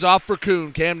 who hands off for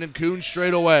Kuhn. Camden Kuhn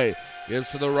straight away. Gives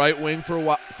to the right wing for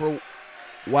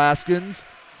Waskins.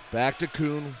 Back to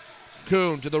Kuhn.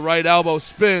 Kuhn to the right elbow,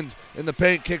 spins in the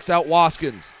paint, kicks out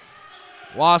Waskins.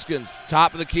 Waskins,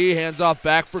 top of the key, hands off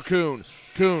back for Kuhn.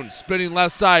 Kuhn spinning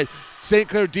left side. St.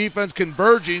 Clair defense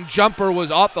converging. Jumper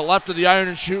was off the left of the iron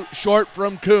and short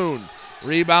from Kuhn.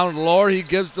 Rebound lower, he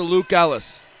gives to Luke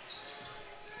Ellis.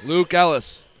 Luke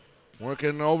Ellis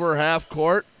working over half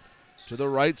court to the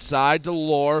right side to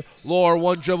Lohr. Lohr,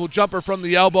 one dribble jumper from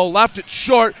the elbow, left it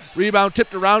short. Rebound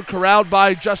tipped around, corralled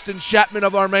by Justin Chapman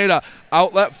of Armada.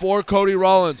 Outlet for Cody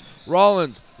Rollins.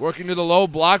 Rollins working to the low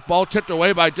block. Ball tipped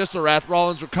away by Distorath.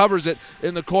 Rollins recovers it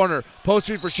in the corner. Post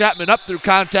feed for Chapman, up through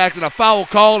contact, and a foul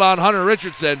called on Hunter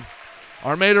Richardson.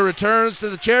 Armada returns to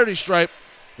the charity stripe,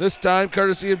 this time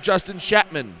courtesy of Justin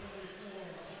Chapman.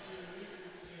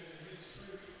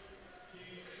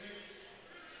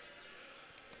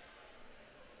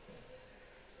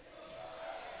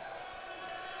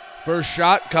 First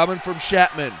shot coming from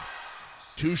Chapman.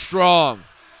 Too strong.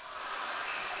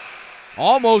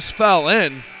 Almost fell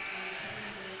in.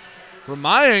 From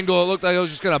my angle, it looked like it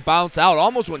was just going to bounce out.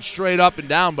 Almost went straight up and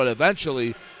down, but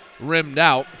eventually rimmed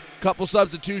out. Couple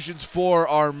substitutions for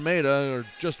Armada, or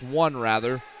just one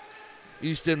rather.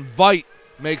 Easton Veit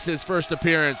makes his first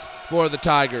appearance for the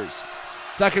Tigers.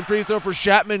 Second free throw for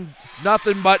Chapman,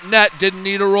 nothing but net. Didn't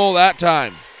need a roll that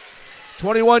time.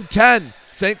 21-10.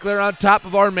 St. Clair on top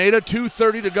of Armada.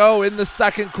 2:30 to go in the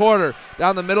second quarter.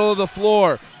 Down the middle of the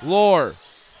floor. Lohr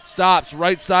stops.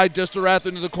 Right side, Distorath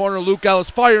into the corner. Luke Ellis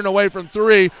firing away from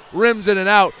three. Rims in and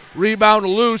out. Rebound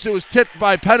loose. It was tipped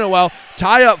by Pennewell.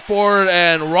 Tie up forward,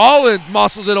 and Rollins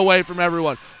muscles it away from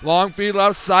everyone. Long feed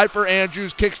left side for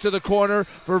Andrews. Kicks to the corner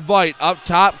for Veit. Up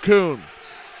top, Kuhn.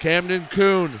 Camden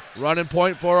Kuhn, running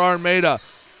point for Armada.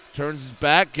 Turns his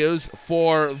back, gives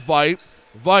for Veit.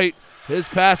 Veit, his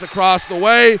pass across the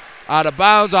way, out of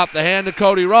bounds off the hand of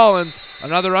Cody Rollins.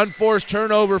 Another unforced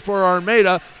turnover for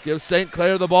Armada, gives St.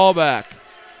 Clair the ball back.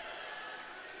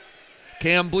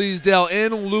 Cam Bleasdale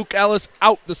in, Luke Ellis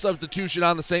out, the substitution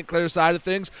on the St. Clair side of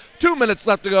things. 2 minutes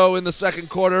left to go in the second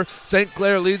quarter. St.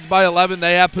 Clair leads by 11.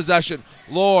 They have possession.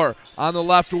 Lohr on the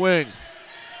left wing.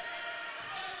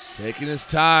 Taking his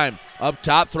time. Up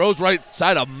top, throws right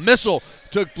side, a missile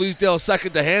Took Bleasdale a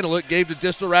second to handle it. Gave to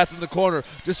Distelrath in the corner.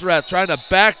 Distelrath trying to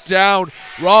back down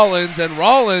Rollins, and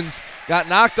Rollins got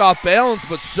knocked off balance,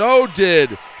 but so did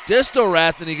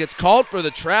Distelrath, and he gets called for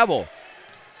the travel.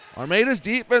 Armada's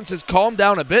defense has calmed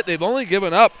down a bit. They've only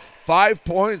given up 7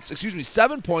 points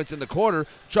in the quarter.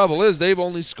 Trouble is, they've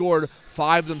only scored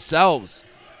 5 themselves.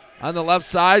 On the left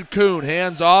side, Kuhn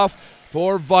hands off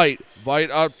for Veit. Veit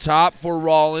up top for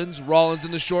Rollins. Rollins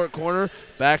in the short corner.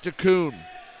 Back to Kuhn.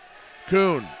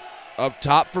 Kuhn up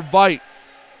top for Veit.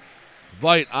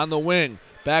 Veit on the wing.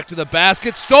 Back to the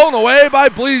basket. Stolen away by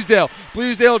Bleasdale.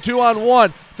 Bleasdale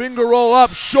 2-on-1. Finger roll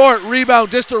up. Short. Rebound.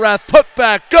 Distelrath. Put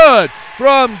back. Good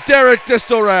from Derek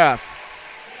Distelrath.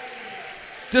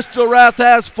 Distelrath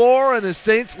has 4, and the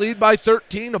Saints lead by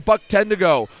 13. $1:10 to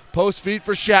go. Post feed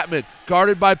for Chapman.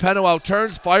 Guarded by Penuel.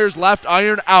 Turns, fires left,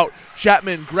 iron out.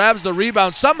 Chapman grabs the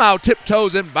rebound. Somehow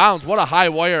tiptoes inbounds. What a high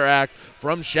wire act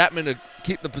from Chapman to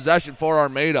keep the possession for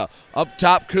Armada. Up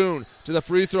top, Kuhn to the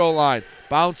free throw line.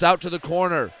 Bounce out to the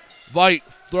corner. Veit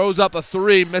throws up a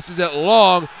 3. Misses it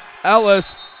long.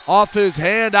 Ellis off his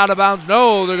hand, out of bounds.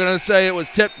 No, they're going to say it was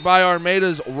tipped by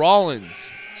Armada's Rollins.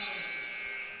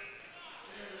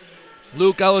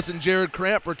 Luke Ellis and Jared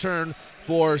Cramp return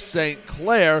for St.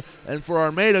 Clair, and for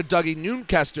Armada, Dougie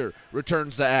Noonkester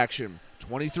returns to action.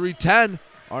 23-10,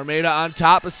 Armada on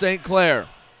top of St. Clair.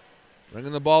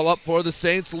 Bringing the ball up for the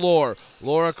Saints, Lohr.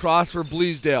 Lohr across for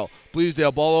Bleasdale.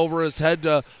 Bleasdale, ball over his head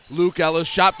to Luke Ellis.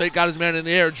 Shot fake, got his man in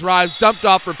the air. Drives, dumped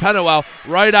off for Penuel.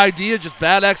 Right idea, just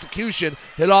bad execution.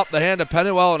 Hit off the hand of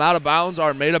Penuel and out of bounds,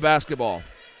 Armada basketball.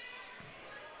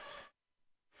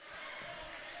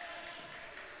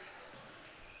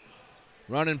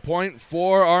 Running point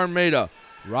for Armada.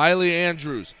 Riley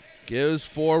Andrews gives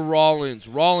for Rollins.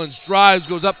 Rollins drives,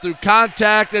 goes up through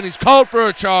contact, and he's called for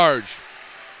a charge.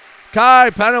 Kai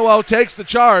Penuel takes the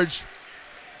charge.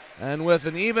 And with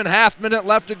an even half minute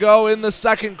left to go in the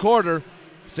second quarter,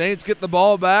 Saints get the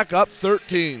ball back up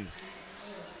 13.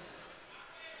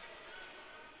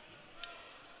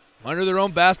 Under their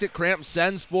own basket, Cramp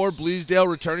sends for Bleasdale,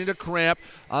 returning to Cramp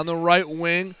on the right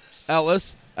wing.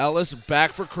 Ellis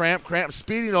back for Cramp. Cramp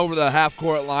speeding over the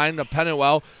half-court line to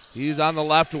Penuel. He's on the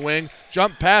left wing.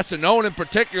 Jump pass to no one in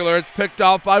particular. It's picked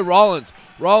off by Rollins.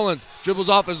 Rollins dribbles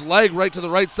off his leg right to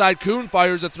the right side. Kuhn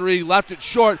fires a 3. Left it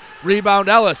short. Rebound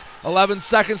Ellis. 11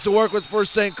 seconds to work with for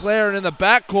St. Clair. And in the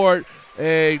backcourt,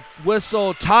 a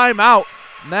whistle timeout.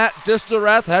 Matt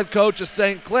Distelrath, head coach of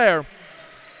St. Clair,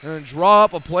 and draw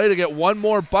up a play to get one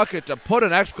more bucket to put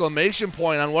an exclamation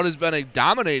point on what has been a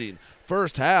dominating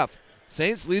first half.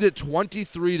 Saints lead at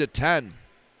 23-10.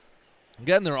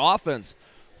 Again, their offense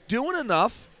doing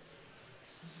enough,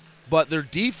 but their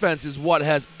defense is what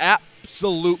has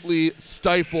absolutely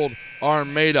stifled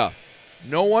Armada.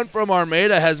 No one from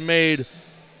Armada has made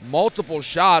multiple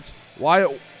shots.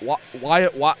 Wyatt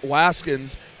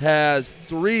Waskins has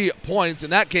 3 points,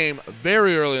 and that came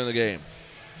very early in the game.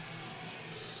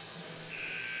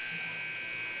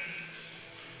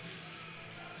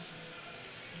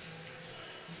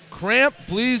 Cramp,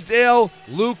 Bleasdale,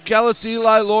 Luke Ellis,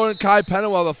 Eli Lohr, and Kai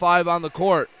Penuel, the 5 on the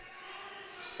court.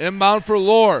 Inbound for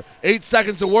Lohr. 8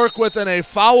 seconds to work with, and a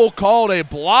foul called, a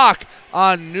block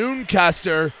on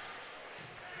Noonkester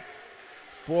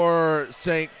for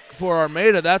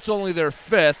Armada. That's only their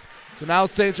 5th. So now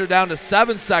Saints are down to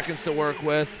 7 seconds to work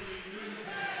with.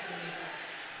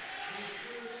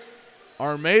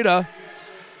 Armada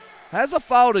has a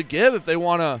foul to give if they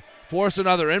want to force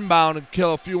another inbound and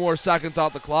kill a few more seconds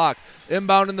off the clock.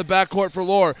 Inbound in the backcourt for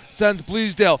Lohr. Sends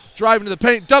Bleasdale. Driving to the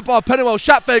paint. Dump off Penuel.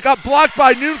 Shot fake up. Blocked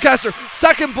by Noonkester.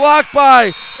 Second block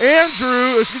by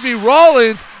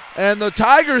Rollins. And the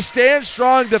Tigers stand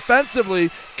strong defensively.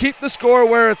 Keep the score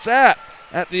where it's at.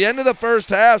 At the end of the first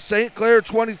half, St. Clair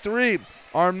 23,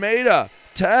 Armada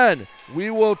 10.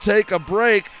 We will take a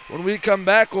break. When we come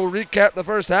back, we'll recap the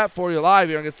first half for you live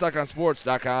here on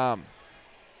GetStuckOnSports.com.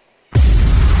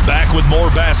 Back with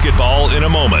more basketball in a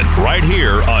moment, right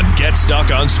here on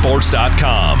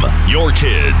GetStuckOnSports.com. Your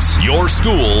kids, your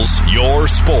schools, your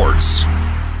sports.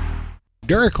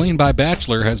 DuraClean by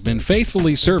Bachelor has been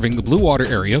faithfully serving the Blue Water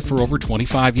area for over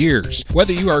 25 years.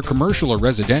 Whether you are commercial or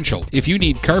residential, if you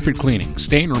need carpet cleaning,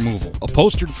 stain removal,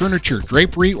 upholstered furniture,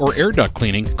 drapery, or air duct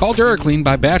cleaning, call DuraClean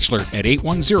by Bachelor at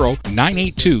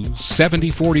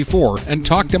 810-982-7044 and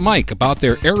talk to Mike about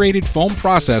their aerated foam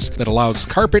process that allows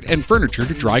carpet and furniture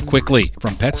to dry quickly.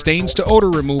 From pet stains to odor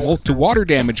removal to water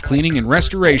damage cleaning and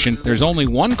restoration, there's only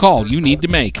one call you need to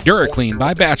make. DuraClean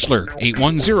by Bachelor,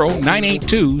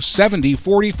 810-982-7044.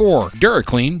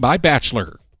 DuraClean by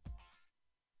Bachelor.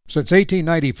 Since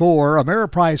 1894,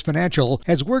 Ameriprise Financial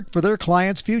has worked for their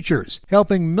clients' futures,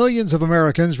 helping millions of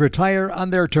Americans retire on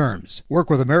their terms. Work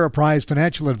with Ameriprise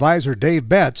Financial Advisor Dave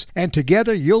Betts, and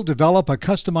together you'll develop a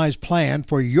customized plan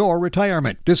for your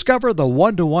retirement. Discover the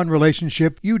one-to-one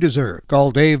relationship you deserve.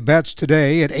 Call Dave Betts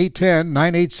today at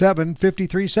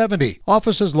 810-987-5370.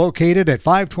 Office is located at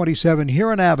 527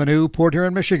 Huron Avenue, Port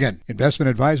Huron, Michigan. Investment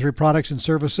advisory products and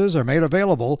services are made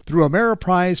available through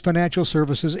Ameriprise Financial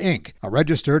Services, Inc., a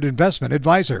registered investment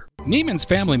advisor. Neiman's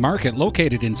Family Market,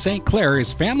 located in St. Clair,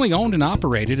 is family-owned and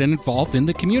operated and involved in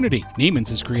the community.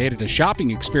 Neiman's has created a shopping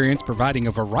experience providing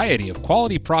a variety of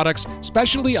quality products,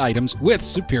 specialty items with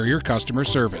superior customer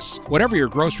service. Whatever your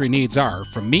grocery needs are,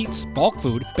 from meats, bulk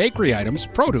food, bakery items,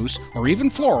 produce, or even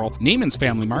floral, Neiman's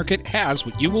Family Market has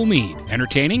what you will need.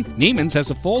 Entertaining? Neiman's has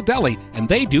a full deli, and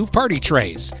they do party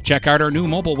trays. Check out our new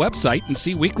mobile website and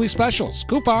see weekly specials,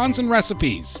 coupons, and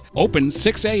recipes. Open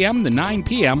 6 a.m. to 9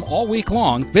 p.m. all week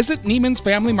long. Visit Neiman's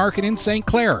Family Market in St.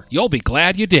 Clair. You'll be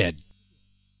glad you did.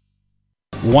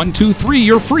 123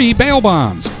 Your Free Bail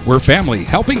Bonds. We're family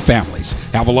helping families.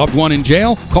 Have a loved one in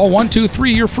jail? Call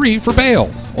 123 You're Free for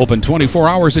bail. Open 24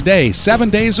 hours a day, 7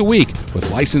 days a week, with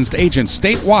licensed agents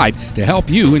statewide to help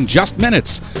you in just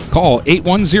minutes. Call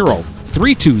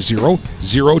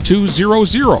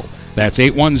 810-320-0200. That's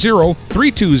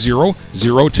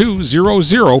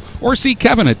 810-320-0200, or see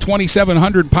Kevin at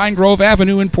 2700 Pine Grove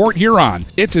Avenue in Port Huron.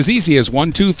 It's as easy as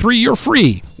 123 You're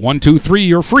Free. 123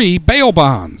 You're Free Bail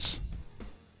Bonds.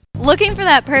 Looking for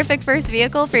that perfect first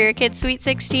vehicle for your kid's Sweet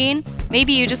 16?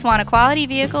 Maybe you just want a quality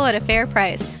vehicle at a fair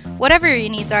price. Whatever your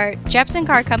needs are, Jepson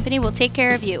Car Company will take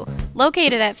care of you.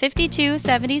 Located at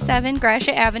 5277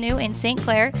 Gratiot Avenue in St.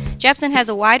 Clair, Jepson has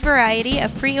a wide variety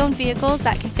of pre-owned vehicles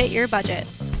that can fit your budget.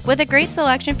 With a great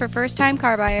selection for first-time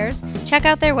car buyers, check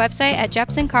out their website at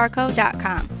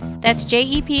jepsoncarco.com. That's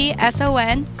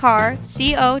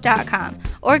JEPSONCARCO.com.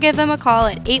 Or give them a call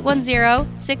at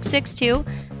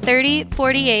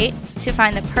 810-662-3048 to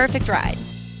find the perfect ride.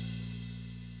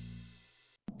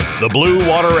 The Blue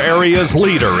Water Area's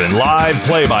leader in live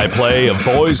play-by-play of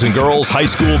boys and girls high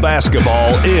school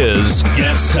basketball is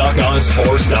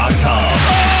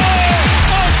GetStuckOnSports.com.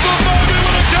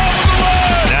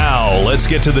 Let's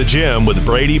get to the gym with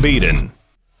Brady Beaton.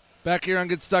 Back here on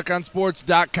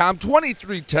GetStuckOnSports.com,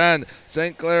 23-10.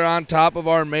 St. Clair on top of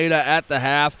Armada at the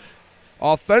half.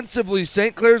 Offensively,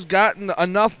 St. Clair's gotten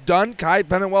enough done. Kai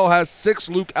Pennantwell has 6.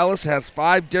 Luke Ellis has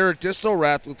 5. Derek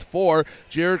Distelrath with 4.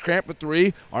 Jared Cramp with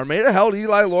 3. Armada held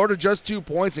Eli Lord to just 2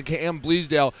 points, and Cam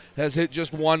Bleasdale has hit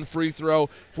just 1 free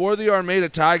throw. For the Armada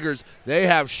Tigers, they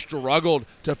have struggled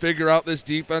to figure out this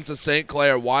defense of St.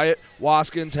 Clair. Wyatt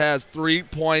Waskins has 3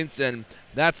 points, and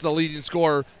that's the leading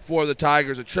scorer for the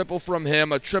Tigers. A triple from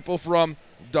him, a triple from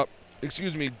Dougie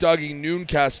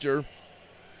Noonkester.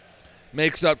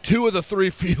 Makes up 2 of the 3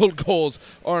 field goals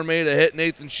Armada hit.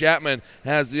 Nathan Chapman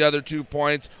has the other 2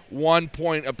 points. 1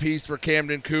 point apiece for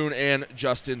Camden Kuhn and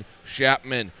Justin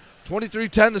Chapman.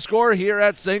 23-10 the score here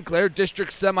at St. Clair. District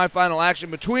semifinal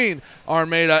action between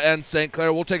Armada and St.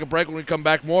 Clair. We'll take a break when we come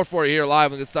back. More for you here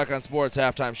live on Get Stuck on Sports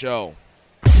Halftime Show.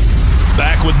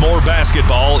 Back with more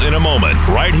basketball in a moment,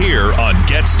 right here on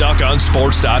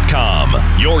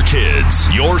GetStuckOnSports.com. Your kids,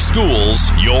 your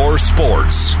schools, your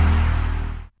sports.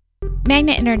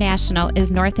 Magna International is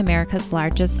North America's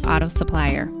largest auto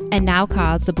supplier and now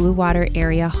calls the Blue Water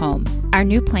area home. Our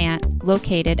new plant,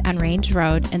 located on Range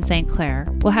Road in St. Clair,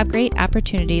 will have great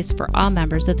opportunities for all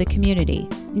members of the community.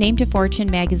 Named to Fortune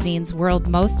magazine's World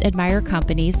Most Admired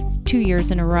Companies 2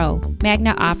 years in a row,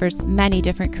 Magna offers many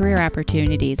different career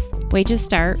opportunities. Wages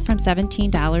start from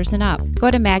 $17 and up.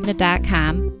 Go to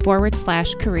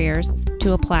magna.com/careers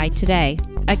to apply today.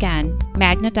 Again,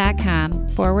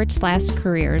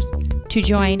 magna.com/careers to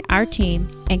join our team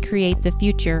and create the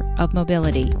future of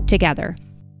mobility together.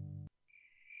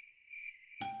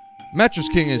 Mattress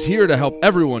King is here to help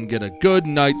everyone get a good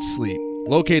night's sleep.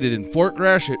 Located in Fort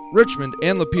Gratiot, Richmond,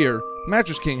 and Lapeer,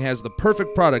 Mattress King has the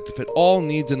perfect product to fit all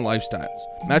needs and lifestyles.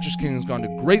 Mattress King has gone to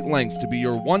great lengths to be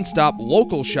your one-stop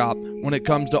local shop when it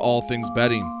comes to all things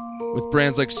bedding. With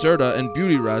brands like Serta and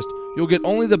Beauty Rest, you'll get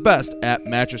only the best at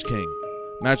Mattress King.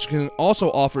 Mattress King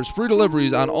also offers free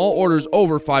deliveries on all orders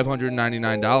over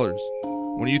 $599.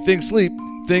 When you think sleep,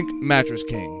 think Mattress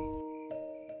King.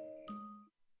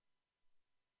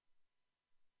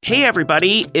 Hey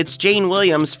everybody, it's Jane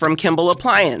Williams from Kimball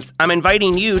Appliance. I'm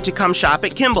inviting you to come shop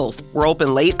at Kimball's. We're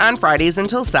open late on Fridays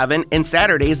until 7 and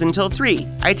Saturdays until 3.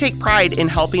 I take pride in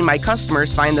helping my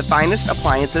customers find the finest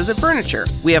appliances and furniture.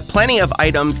 We have plenty of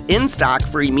items in stock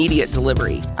for immediate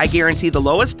delivery. I guarantee the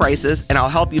lowest prices and I'll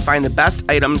help you find the best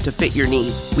item to fit your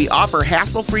needs. We offer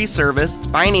hassle-free service,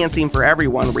 financing for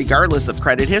everyone regardless of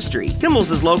credit history.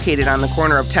 Kimball's is located on the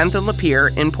corner of 10th and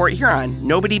Lapeer in Port Huron.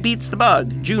 Nobody beats the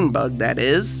bug, Junebug that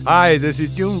is. Hi, this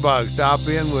is Junebug. Stop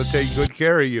in, we'll take good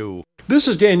care of you. This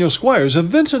is Daniel Squires of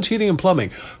Vincent's Heating and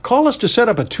Plumbing. Call us to set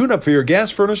up a tune-up for your gas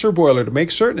furnace or boiler to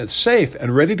make certain it's safe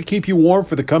and ready to keep you warm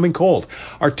for the coming cold.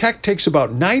 Our tech takes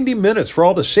about 90 minutes for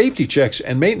all the safety checks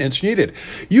and maintenance needed.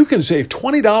 You can save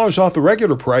 $20 off the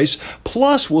regular price,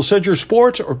 plus we'll send your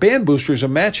sports or band boosters a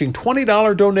matching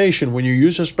 $20 donation when you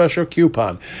use a special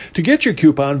coupon. To get your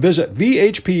coupon, visit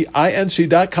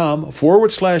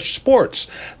vhpinc.com/sports.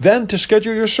 Then to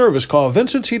schedule your service, call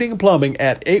Vincent's Heating and Plumbing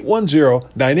at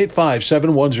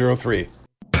 810-985-7103.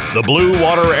 The Blue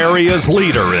Water Area's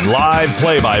leader in live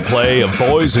play-by-play of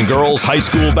boys and girls high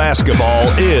school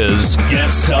basketball is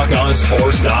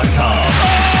GetStuckOnSports.com.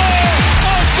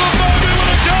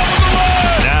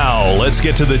 Now, let's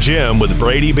get to the gym with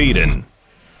Brady Beaton.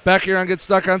 Back here on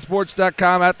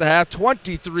GetStuckOnSports.com at the half,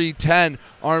 23-10.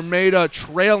 Armada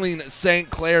trailing St.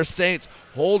 Clair Saints,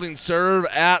 holding serve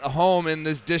at home in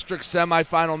this district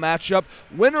semifinal matchup.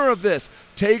 Winner of this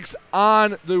takes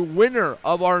on the winner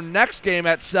of our next game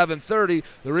at 7:30.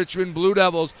 The Richmond Blue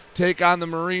Devils take on the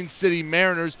Marine City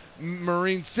Mariners.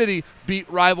 Marine City beat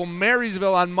rival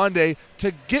Marysville on Monday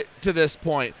to get to this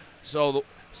point. So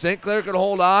St. Clair could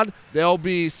hold on. They'll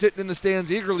be sitting in the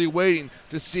stands eagerly waiting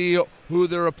to see who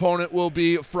their opponent will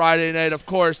be Friday night. Of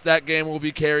course, that game will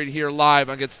be carried here live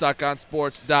on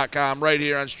GetStuckOnSports.com right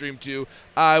here on Stream 2.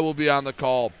 I will be on the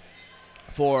call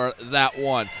for that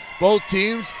one. Both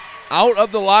teams out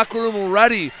of the locker room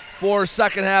ready for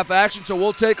second half action, so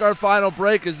we'll take our final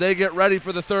break as they get ready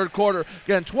for the third quarter.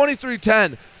 Again,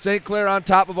 23-10, St. Clair on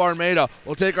top of Armada.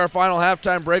 We'll take our final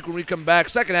halftime break when we come back.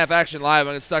 Second half action live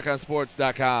on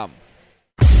GetStuckOnSports.com.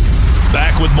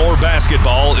 Back with more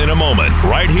basketball in a moment,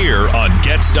 right here on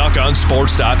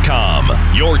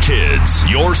GetStuckOnSports.com. Your kids,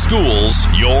 your schools,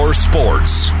 your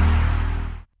sports.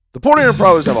 The Port Huron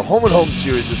Prowlers have a home-and-home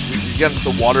series this week against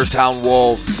the Watertown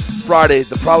Wolves. Friday,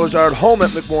 the Prowlers are at home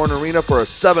at McMorran Arena for a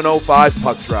 7:05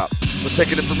 puck drop. For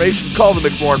ticket information, call the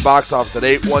McMorran box office at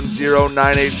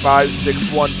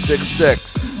 810-985-6166.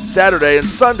 Saturday and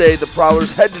Sunday, the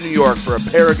Prowlers head to New York for a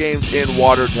pair of games in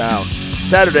Watertown.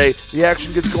 Saturday, the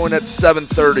action gets going at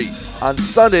 7:30. On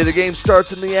Sunday, the game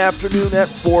starts in the afternoon at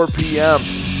 4 p.m.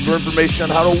 For information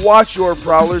on how to watch your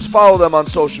Prowlers, follow them on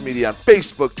social media on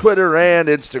Facebook, Twitter, and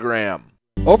Instagram.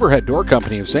 Overhead Door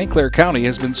Company of St. Clair County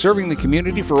has been serving the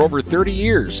community for over 30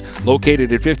 years.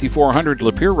 Located at 5400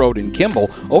 Lapeer Road in Kimball,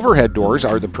 Overhead Doors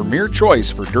are the premier choice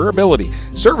for durability,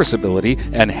 serviceability,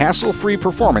 and hassle-free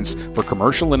performance for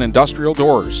commercial and industrial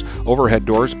doors. Overhead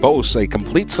Doors boasts a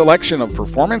complete selection of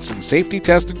performance and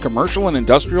safety-tested commercial and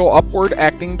industrial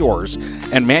upward-acting doors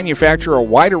and manufacture a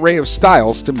wide array of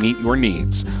styles to meet your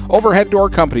needs. Overhead Door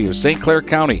Company of St. Clair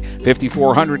County,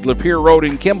 5400 Lapeer Road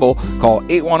in Kimball. Call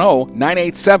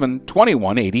 810-987-2185.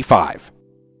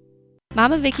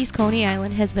 Mama Vicky's Coney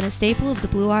Island has been a staple of the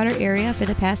Blue Water area for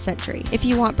the past century. If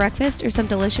you want breakfast or some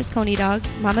delicious Coney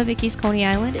dogs, Mama Vicky's Coney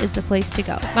Island is the place to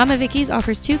go. Mama Vicky's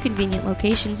offers 2 convenient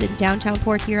locations in downtown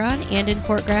Port Huron and in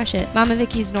Fort Gratiot. Mama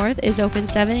Vicky's North is open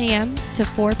 7 a.m. to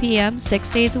 4 p.m.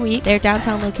 6 days a week. Their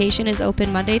downtown location is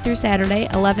open Monday through Saturday,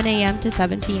 11 a.m. to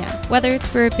 7 p.m. Whether it's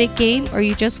for a big game or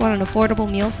you just want an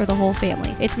affordable meal for the whole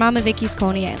family, it's Mama Vicky's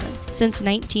Coney Island since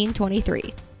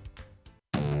 1923.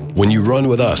 When you run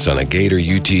with us on a Gator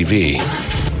UTV,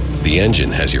 the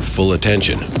engine has your full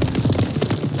attention.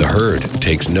 The herd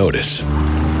takes notice.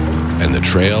 And the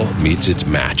trail meets its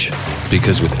match.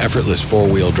 Because with effortless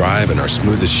four-wheel drive and our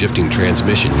smoothest shifting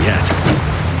transmission yet,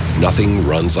 nothing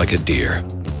runs like a deer.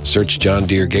 Search John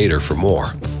Deere Gator for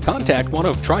more. Contact one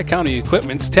of Tri-County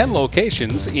Equipment's 10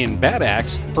 locations in Bad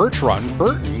Axe, Birch Run,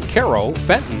 Burton, Caro,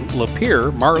 Fenton,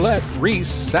 Lapeer, Marlette, Reese,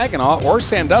 Saginaw, or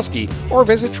Sandusky, or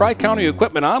visit Tri-County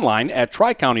Equipment online at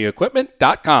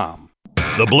tricountyequipment.com.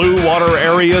 The Blue Water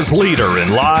Area's leader in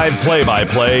live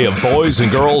play-by-play of boys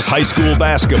and girls high school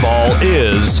basketball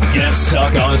is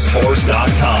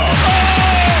GetStuckOnSports.com.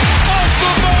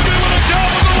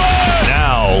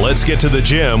 Now, let's get to the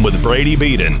gym with Brady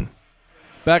Beaton.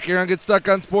 Back here on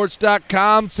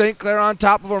GetStuckOnSports.com, St. Clair on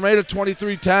top of Armada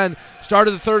 23-10. Start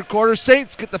of the third quarter,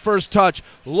 Saints get the first touch.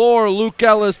 Lore, Luke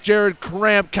Ellis, Jared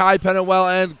Cramp, Kai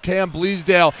Pennewell, and Cam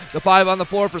Bleasdale. The 5 on the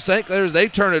floor for St. Clair as they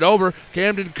turn it over.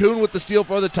 Camden Kuhn with the steal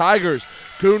for the Tigers.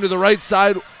 Kuhn to the right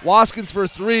side, Waskins for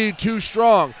 3, too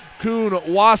strong. Kuhn,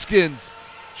 Waskins,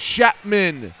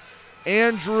 Chapman,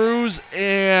 Andrews,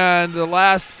 and the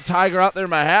last Tiger out there,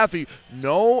 Mahaffey.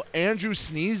 No Andrew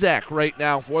Sneezak right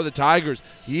now for the Tigers.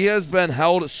 He has been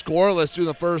held scoreless through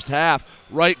the first half.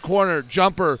 Right corner,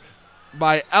 jumper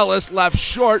by Ellis, left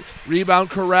short.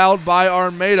 Rebound corralled by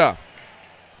Armada.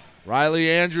 Riley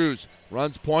Andrews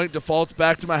runs point, defaults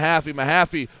back to Mahaffey.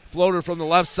 Mahaffey, floater from the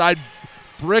left side,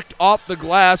 bricked off the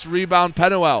glass. Rebound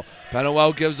Pennewell.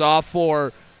 Pennewell gives off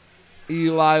for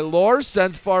Eli Lore,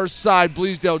 sends far side.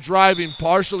 Bleasdale driving,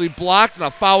 partially blocked, and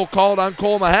a foul called on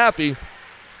Cole Mahaffey.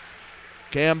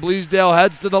 Cam Bleasdale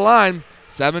heads to the line.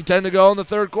 7:10 to go in the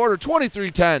third quarter.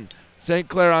 23-10. St.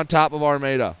 Clair on top of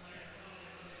Armada.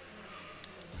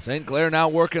 St. Clair now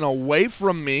working away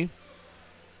from me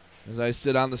as I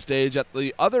sit on the stage at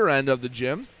the other end of the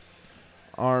gym.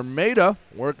 Armada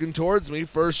working towards me.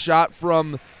 First shot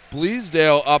from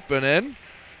Bleasdale up and in.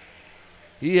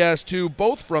 He has 2,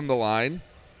 both from the line.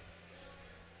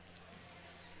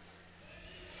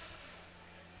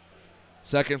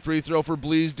 Second free throw for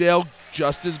Bleasdale,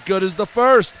 just as good as the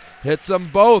first. Hits them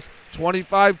both.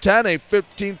 25-10, a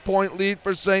 15-point lead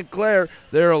for St. Clair,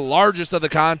 their largest of the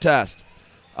contest.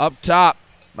 Up top,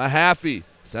 Mahaffey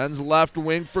sends left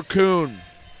wing for Kuhn.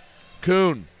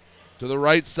 Kuhn to the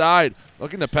right side,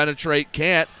 looking to penetrate,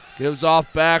 can't. Gives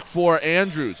off back for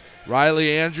Andrews.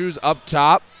 Riley Andrews up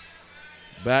top.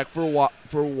 Back for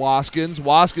Waskins.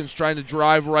 Waskins trying to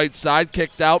drive right side.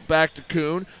 Kicked out back to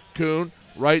Kuhn. Kuhn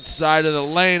right side of the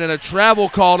lane, and a travel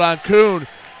called on Kuhn.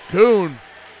 Kuhn,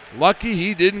 lucky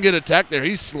he didn't get a tech there.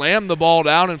 He slammed the ball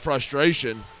down in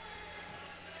frustration.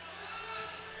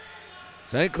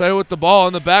 St. Clair with the ball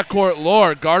in the backcourt.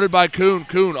 Lore guarded by Kuhn.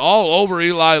 Kuhn all over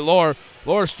Eli Lore.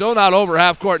 Lore still not over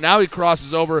half court. Now he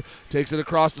crosses over, takes it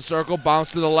across the circle,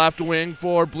 bounce to the left wing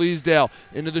for Bleasdale.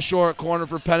 Into the short corner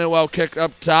for Pennewell. Kick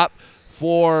up top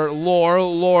for Lore.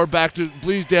 Lore back to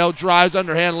Bleasdale. Drives,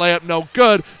 underhand layup, no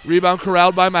good. Rebound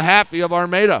corralled by Mahaffey of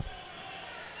Armada.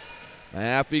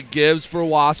 Mahaffey gives for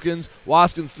Waskins.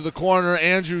 Waskins to the corner.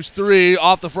 Andrews 3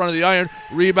 off the front of the iron.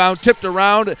 Rebound tipped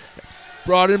around.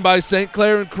 Brought in by St.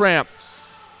 Clair and Cramp.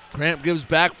 Cramp gives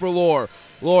back for Lore.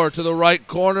 Lore to the right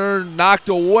corner, knocked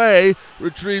away,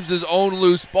 retrieves his own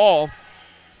loose ball.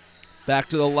 Back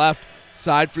to the left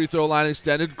side, free throw line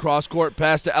extended, cross-court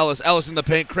pass to Ellis. Ellis in the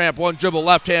paint, Cramp, one dribble,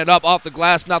 left hand up, off the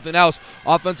glass, nothing else.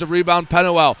 Offensive rebound,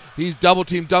 Pennewell. He's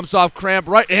double-teamed, dumps off Cramp,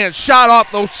 right hand, shot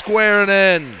off the square and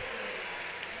in.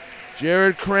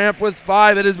 Jared Cramp with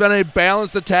 5. It has been a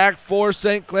balanced attack for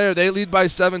St. Clair. They lead by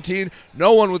 17.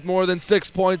 No one with more than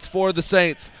 6 points for the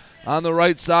Saints. On the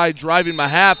right side, driving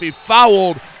Mahaffey,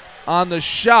 fouled on the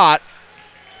shot.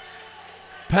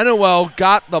 Pennewell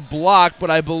got the block, but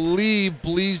I believe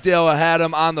Bleasdale had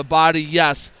him on the body.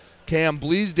 Yes, Cam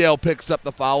Bleasdale picks up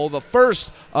the foul, the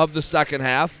first of the second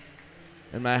half.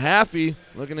 And Mahaffey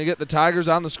looking to get the Tigers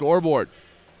on the scoreboard.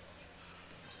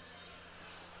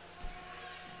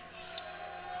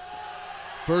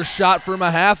 First shot for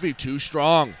Mahaffey, too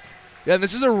strong. Yeah,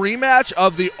 this is a rematch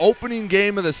of the opening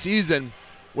game of the season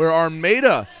where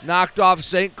Armada knocked off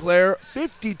St. Clair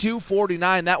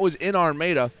 52-49. That was in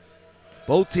Armada.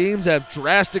 Both teams have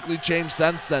drastically changed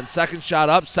since then. Second shot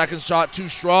up, second shot too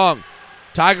strong.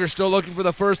 Tigers still looking for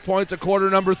the first points of quarter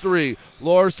number 3.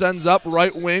 Lore sends up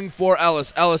right wing for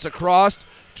Ellis. Ellis across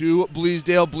to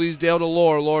Bleasdale. Bleasdale to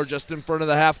Lore. Lore just in front of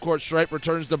the half-court stripe,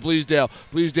 returns to Bleasdale.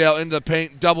 Bleasdale into the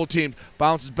paint, double-teamed,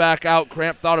 bounces back out.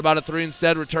 Cramp thought about a 3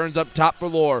 instead, returns up top for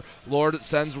Lore. Lore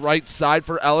sends right side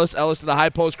for Ellis. Ellis to the high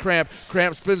post, Cramp.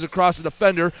 Cramp spins across the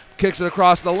defender, kicks it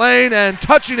across the lane, and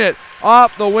touching it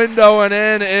off the window and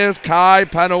in is Kai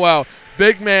Pennewell.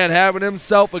 Big man having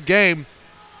himself a game.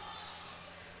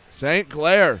 St.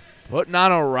 Clair putting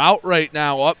on a rout right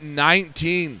now, up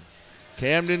 19.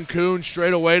 Camden Kuhn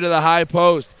straight away to the high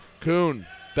post. Kuhn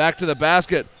back to the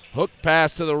basket. Hook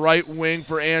pass to the right wing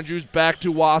for Andrews. Back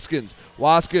to Waskins.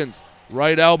 Waskins,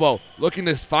 right elbow. Looking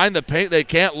to find the paint. They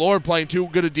can't. Lord playing too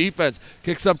good a defense.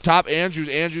 Kicks up top Andrews.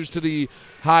 Andrews to the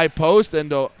high post. And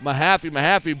to Mahaffey.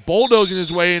 Mahaffey bulldozing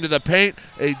his way into the paint.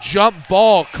 A jump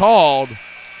ball called.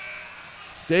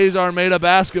 Stays Armada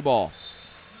basketball.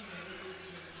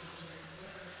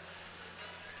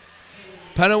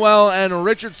 Pennewell and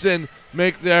Richardson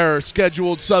make their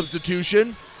scheduled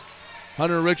substitution.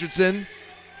 Hunter Richardson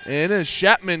in as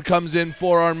Chapman comes in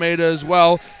for Armada as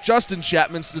well. Justin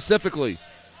Chapman specifically.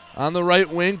 On the right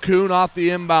wing, Kuhn off the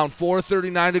inbound.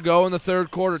 4:39 to go in the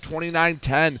third quarter.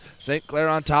 29-10. St. Clair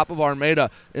on top of Armada.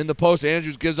 In the post,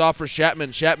 Andrews gives off for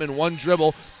Chapman. Chapman, one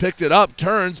dribble, picked it up,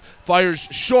 turns, fires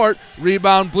short.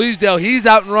 Rebound, Bleasdale. He's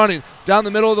out and running. Down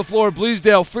the middle of the floor,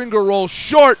 Bleasdale, finger roll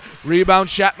short. Rebound,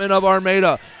 Chapman of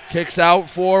Armada. Kicks out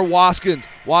for Waskins.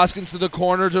 Waskins to the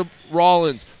corner to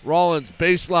Rollins. Rollins,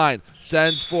 baseline,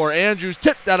 sends for Andrews.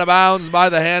 Tipped out of bounds by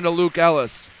the hand of Luke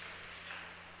Ellis.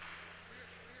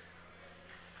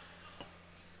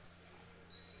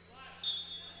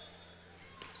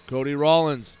 Cody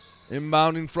Rollins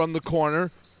inbounding from the corner.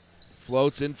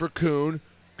 Floats in for Kuhn.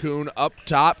 Kuhn up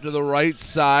top to the right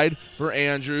side for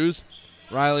Andrews.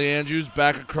 Riley Andrews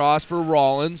back across for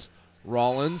Rollins.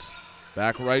 Rollins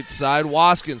back right side.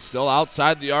 Waskins still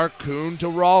outside the arc. Kuhn to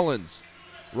Rollins.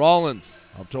 Rollins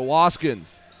up to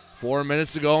Waskins. 4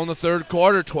 minutes to go in the third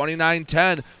quarter.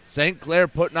 29-10. St. Clair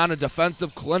putting on a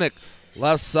defensive clinic.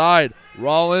 Left side,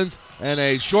 Rollins, and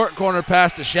a short corner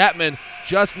pass to Chapman.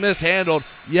 Just mishandled.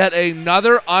 Yet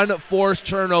another unforced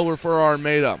turnover for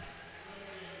Armada.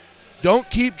 Don't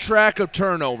keep track of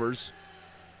turnovers.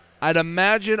 I'd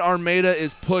imagine Armada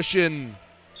is pushing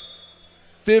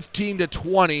 15 to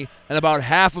 20, and about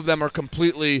half of them are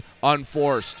completely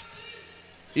unforced.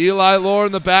 Eli Lohr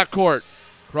in the backcourt.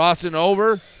 Crossing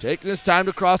over, taking his time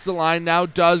to cross the line. Now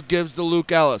gives to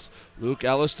Luke Ellis. Luke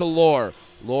Ellis to Lohr.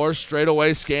 Lohr straight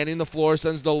away scanning the floor,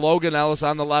 sends to Logan Ellis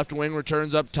on the left wing,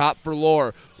 returns up top for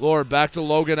Lohr. Lohr back to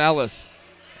Logan Ellis.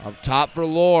 Up top for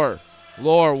Lohr.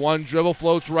 Lohr, one dribble,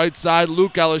 floats right side.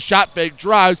 Luke Ellis, shot fake,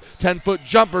 drives, 10-foot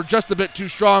jumper, just a bit too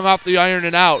strong off the iron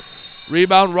and out.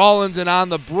 Rebound Rollins, and on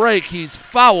the break, he's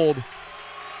fouled.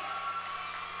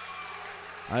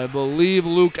 I believe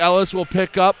Luke Ellis will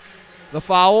pick up the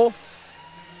foul.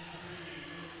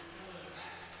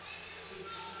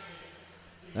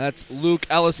 That's Luke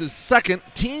Ellis' second,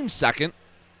 team second.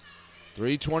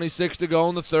 3:26 to go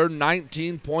in the third,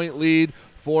 19-point lead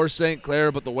for St.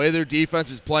 Clair, but the way their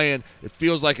defense is playing, it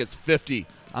feels like it's 50.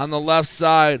 On the left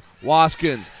side,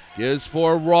 Waskins gives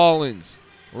for Rollins.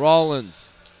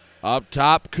 Rollins up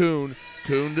top, Kuhn.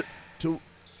 Kuhn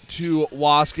to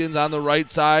Waskins on the right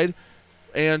side.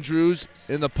 Andrews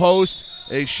in the post.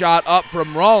 A shot up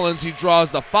from Rollins. He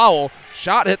draws the foul.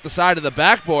 Shot hit the side of the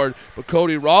backboard, but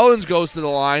Cody Rollins goes to the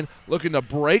line looking to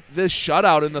break this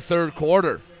shutout in the third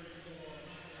quarter.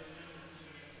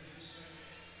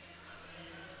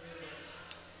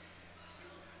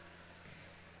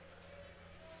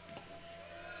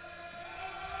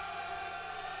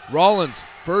 Rollins,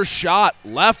 first shot,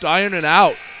 left iron and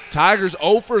out. Tigers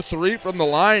 0 for 3 from the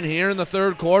line here in the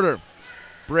third quarter.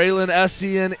 Braylon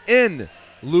Essien in.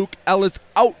 Luke Ellis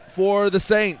out for the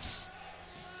Saints.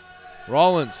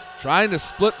 Rollins trying to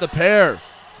split the pair.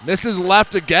 Misses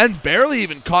left again, barely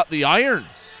even caught the iron.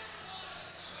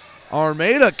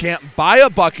 Armada can't buy a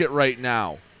bucket right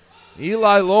now.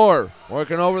 Eli Lohr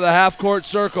working over the half-court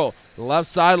circle. The left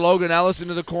side, Logan Ellis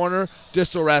into the corner.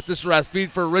 Distelrath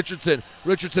feed for Richardson.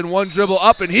 Richardson one dribble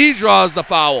up, and he draws the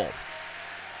foul.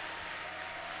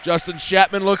 Justin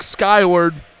Chapman looks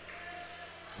skyward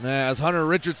as Hunter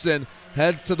Richardson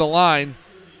heads to the line.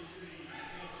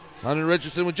 Hunter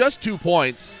Richardson with just 2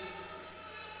 points.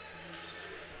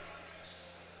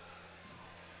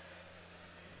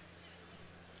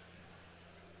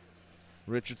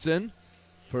 Richardson,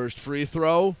 first free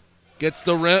throw, gets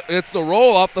the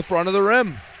roll off the front of the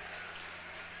rim.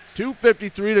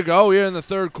 2:53 to go here in the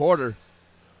third quarter.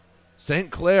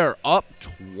 St. Clair up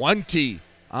 20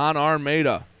 on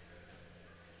Armada.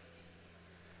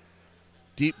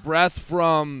 Deep breath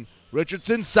from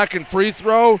Richardson, second free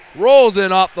throw, rolls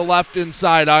in off the left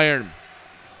inside iron.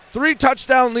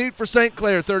 3-touchdown lead for St.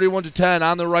 Clair, 31-10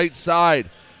 on the right side.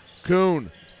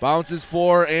 Kuhn bounces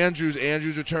for Andrews.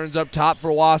 Andrews returns up top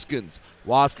for Waskins.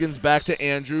 Waskins back to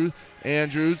Andrews.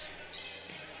 Andrews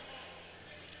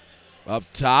up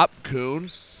top, Kuhn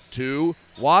to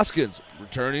Waskins.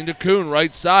 Returning to Kuhn,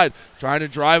 right side. Trying to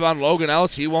drive on Logan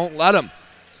Ellis. He won't let him.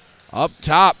 Up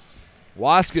top,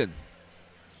 Waskin.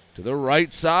 To the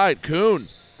right side, Kuhn.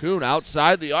 Kuhn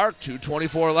outside the arc.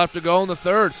 2:24 left to go in the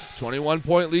third.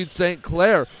 21-point lead St.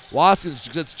 Clair.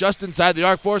 Waskins gets just inside the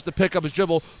arc, forced to pick up his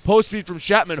dribble. Post feed from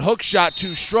Chapman. Hook shot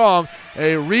too strong.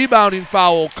 A rebounding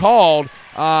foul called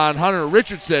on Hunter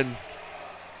Richardson.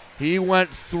 He went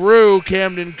through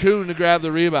Camden Kuhn to grab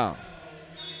the rebound.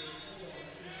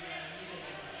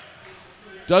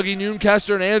 Dougie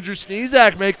Noonkester and Andrew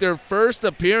Sneezak make their first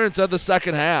appearance of the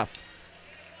second half.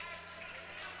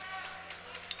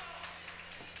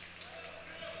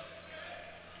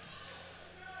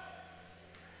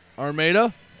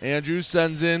 Armada. Andrews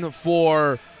sends in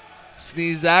for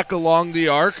Sneezak along the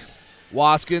arc.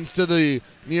 Waskins to the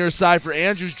near side for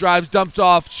Andrews. Drives, dumps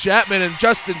off Chapman, and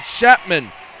Justin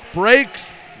Chapman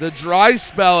breaks the dry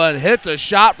spell and hits a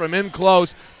shot from in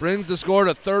close. Brings the score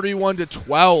to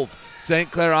 31-12.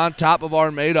 St. Clair on top of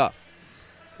Armada.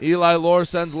 Eli Lohr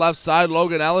sends left side.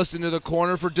 Logan Ellis into the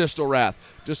corner for Distelrath.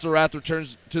 Distelrath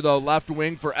returns to the left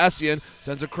wing for Essien.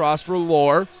 Sends across for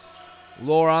Lohr.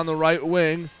 Lohr on the right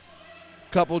wing.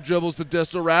 Couple dribbles to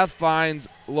Distelrath. Finds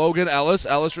Logan Ellis.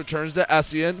 Ellis returns to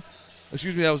Essien.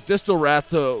 Excuse me, that was Distelrath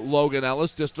to Logan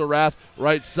Ellis. Distelrath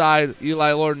right side.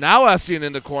 Eli Lohr. Now Essien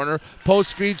in the corner.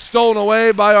 Post feed stolen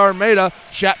away by Armada.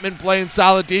 Chapman playing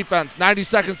solid defense. 90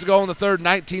 seconds to go in the third.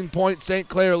 19-point St.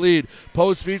 Clair lead.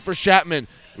 Post feed for Chapman.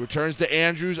 Returns to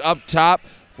Andrews up top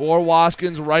for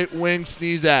Waskins. Right wing,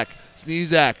 Sneezak.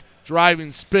 Sneezak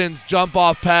driving, spins, jump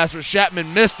off pass for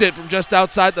Chapman. Missed it from just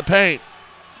outside the paint.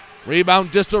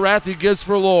 Rebound Distelrath, he gives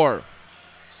for Lohr.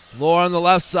 Lohr on the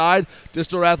left side.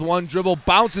 Distelrath one dribble,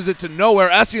 bounces it to nowhere.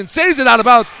 Essien saves it out of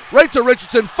bounds. Right to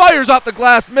Richardson, fires off the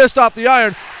glass, missed off the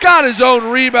iron. Got his own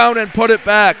rebound and put it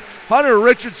back. Hunter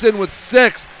Richardson with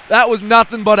 6. That was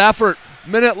nothing but effort.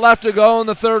 Minute left to go in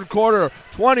the third quarter.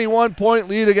 21-point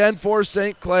lead again for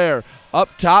St. Clair.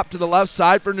 Up top to the left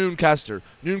side for Noonkester.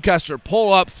 Noonkester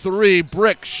pull up 3,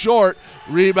 brick short.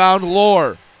 Rebound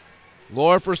Lohr.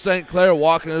 Lohr for St. Clair,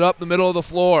 walking it up the middle of the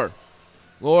floor.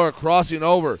 Lohr crossing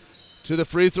over to the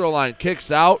free throw line.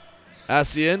 Kicks out.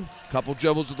 Essien, couple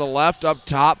dribbles to the left. Up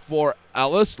top for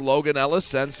Ellis. Logan Ellis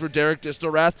sends for Derek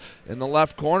Distelrath in the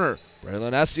left corner.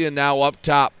 Braylon Essien now up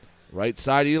top. Right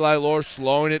side, Eli Lohr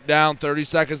slowing it down. 30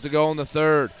 seconds to go in the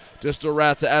third.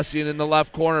 Distelrath to Essien in the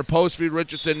left corner. Post feed,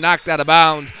 Richardson knocked out of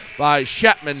bounds by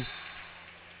Chapman.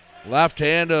 Left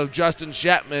hand of Justin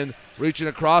Chapman reaching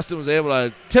across and was able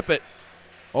to tip it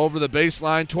over the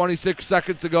baseline. 26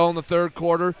 seconds to go in the third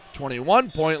quarter.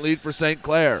 21-point lead for St.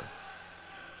 Clair.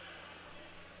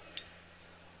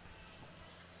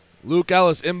 Luke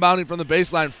Ellis inbounding from the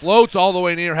baseline. Floats all the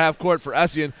way near half court for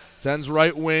Essien. Sends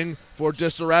right wing for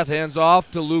Distelrath. Hands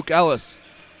off to Luke Ellis.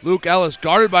 Luke Ellis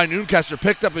guarded by Noonkester.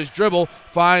 Picked up his dribble.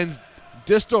 Finds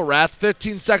Distelrath.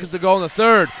 15 seconds to go in the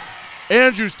third.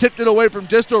 Andrews tipped it away from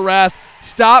Distelrath.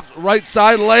 Stopped. Right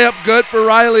side layup good for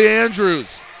Riley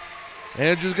Andrews.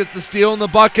 Andrews gets the steal in the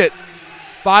bucket.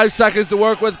 5 seconds to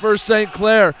work with for St.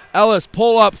 Clair. Ellis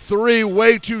pull up 3,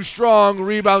 way too strong.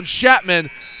 Rebound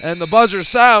Chapman, and the buzzer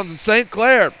sounds, and St.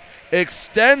 Clair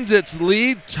extends its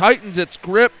lead, tightens its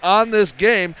grip on this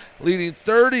game, leading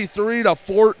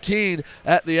 33-14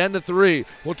 at the end of 3.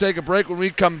 We'll take a break. When we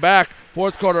come back.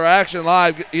 Fourth quarter action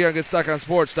live here on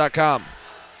GetStuckOnSports.com.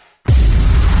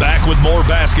 Back with more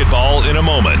basketball in a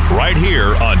moment, right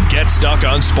here on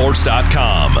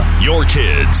GetStuckOnSports.com. Your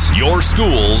kids, your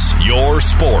schools, your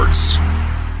sports.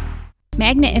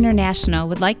 Magna International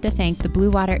would like to thank the Blue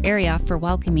Water area for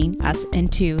welcoming us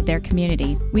into their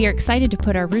community. We are excited to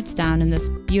put our roots down in this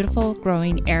beautiful,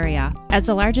 growing area. As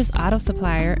the largest auto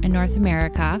supplier in North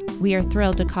America, we are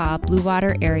thrilled to call Blue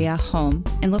Water area home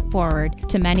and look forward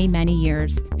to many, many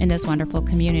years in this wonderful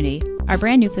community. Our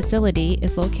brand new facility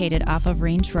is located off of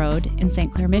Range Road in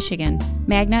St. Clair, Michigan.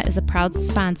 Magna is a proud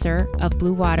sponsor of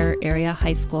Blue Water Area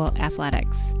High School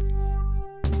athletics.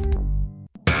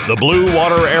 The Blue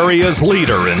Water Area's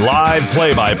leader in live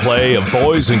play-by-play of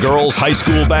boys and girls high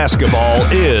school basketball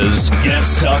is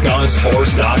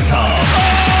GetStuckOnSports.com.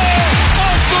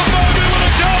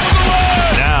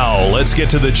 Now, let's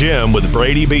get to the gym with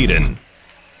Brady Beaton.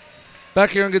 Back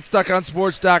here on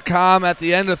GetStuckOnSports.com at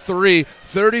the end of 3,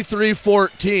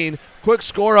 33-14. Quick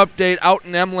score update out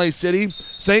in Emily City.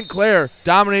 St. Clair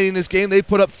dominating this game. They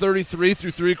put up 33 through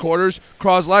 3 quarters.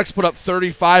 Croslex put up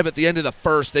 35 at the end of the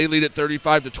first. They lead at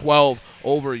 35-12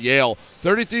 over Yale.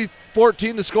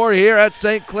 33-14 the score here at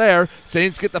St. Clair.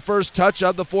 Saints get the first touch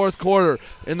of the fourth quarter.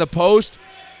 In the post,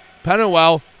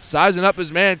 Pennewell sizing up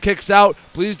his man, kicks out.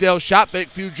 Bleasdale shot fake,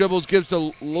 few dribbles, gives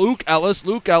to Luke Ellis.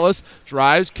 Luke Ellis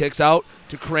drives, kicks out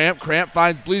to Cramp. Cramp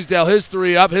finds Bleasdale, his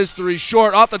 3 up, his 3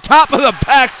 short. Off the top of the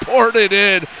backboard and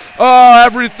in. Oh,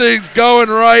 everything's going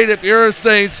right if you're a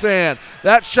Saints fan.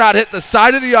 That shot hit the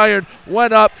side of the iron,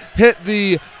 went up, hit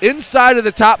the inside of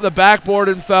the top of the backboard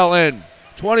and fell in.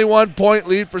 21-point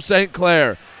lead for St.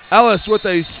 Clair. Ellis with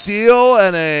a steal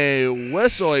and a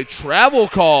whistle, a travel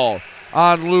call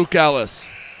on Luke Ellis.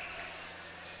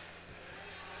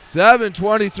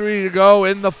 7:23 to go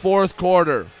in the fourth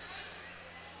quarter.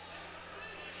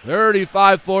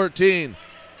 35-14.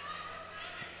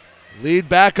 Lead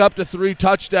back up to 3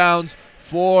 touchdowns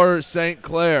for St.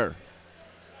 Clair.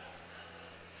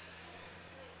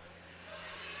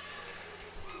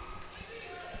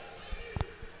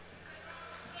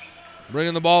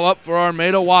 Bringing the ball up for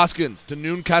Armada. Waskins to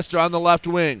Noonkester on the left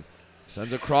wing.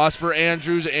 Sends across for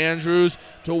Andrews. Andrews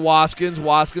to Waskins.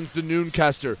 Waskins to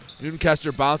Noonkester.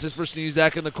 Noonkester bounces for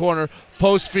Sneezak in the corner.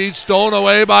 Post feed stolen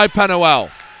away by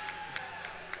Pennywell.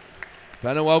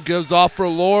 Pennywell gives off for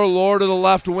Lohr. Lohr to the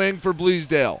left wing for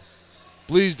Bleasdale.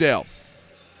 Bleasdale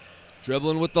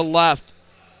dribbling with the left.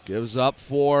 Gives up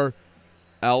for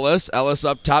Ellis. Ellis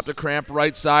up top to cramp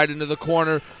right side into the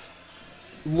corner.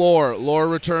 Lohr. Lohr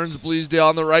returns Bleasdale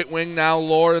on the right wing now.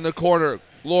 Lohr in the corner.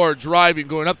 Lohr driving,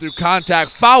 going up through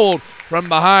contact, fouled from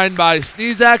behind by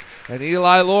Sneezak, and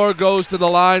Eli Lohr goes to the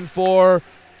line for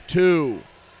 2.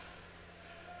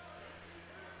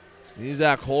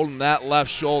 Sneezak holding that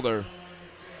left shoulder.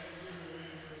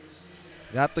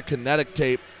 Got the kinetic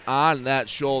tape on that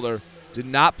shoulder. Did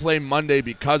not play Monday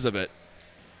because of it.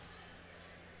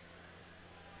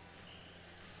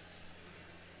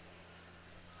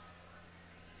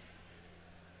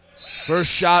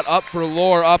 First shot up for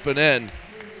Lohr, up and in.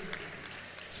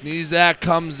 Sneezak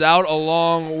comes out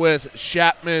along with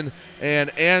Chapman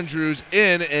and Andrews.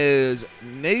 In is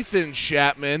Nathan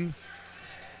Chapman,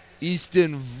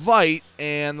 Easton Veit,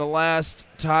 and the last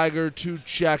Tiger to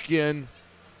check in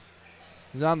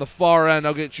is on the far end.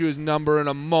 I'll get you his number in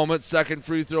a moment. Second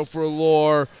free throw for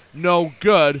Lohr, no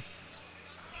good.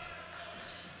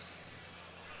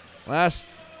 There's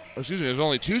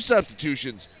only 2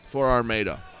 substitutions for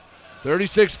Armada.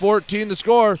 36-14 the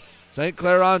score. St.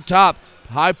 Clair on top.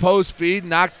 High post feed,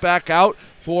 knocked back out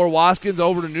for Waskins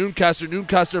over to Noonkester.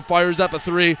 Noonkester fires up a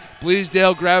 3.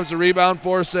 Bleasdale grabs the rebound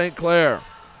for St. Clair.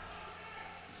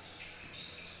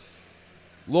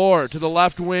 Lohr to the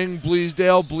left wing,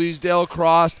 Bleasdale. Bleasdale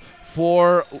crossed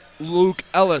for Luke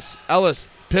Ellis. Ellis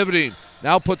pivoting.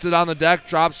 Now puts it on the deck,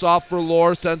 drops off for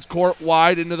Lohr, sends court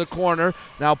wide into the corner.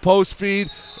 Now post feed,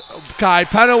 Kai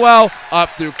Pennywell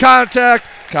up through contact.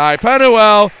 Kai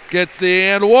Pennywell gets the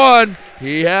and 1.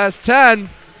 He has 10.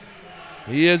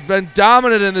 He has been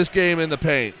dominant in this game in the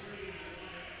paint.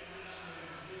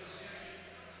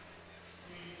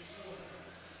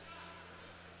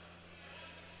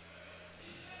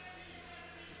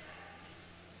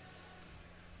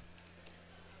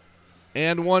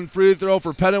 And 1 free throw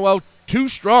for Pennywell. Too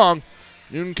strong.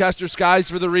 Noonkester skies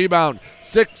for the rebound.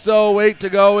 6:08 to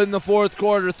go in the fourth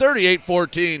quarter.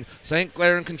 38-14. St.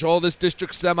 Clair in control of this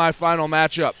district semifinal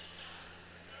matchup.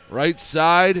 Right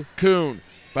side, Kuhn.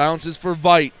 Bounces for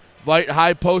Veit. Veit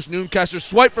high post. Noonkester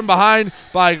swipe from behind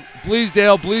by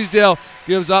Bleasdale. Bleasdale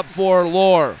gives up for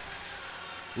Lohr.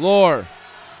 Lohr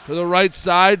to the right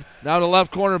side. Now to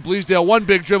left corner. Bleasdale. One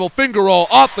big dribble. Finger roll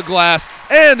off the glass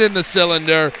and in the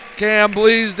cylinder. Cam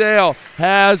Bleasdale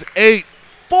has 8.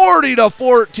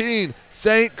 40-14.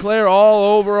 St. Clair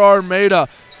all over Armada.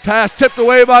 Pass tipped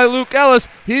away by Luke Ellis.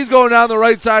 He's going down the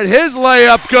right side. His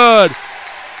layup good.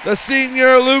 The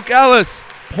senior Luke Ellis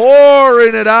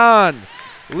pouring it on.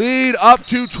 Lead up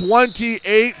to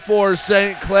 28 for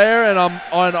St. Clair, and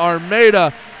on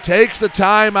Armada takes the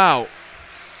timeout.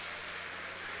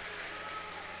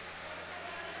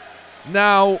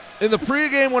 Now, in the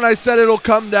pregame when I said it'll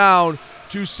come down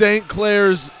to St.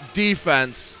 Clair's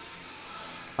defense,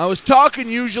 I was talking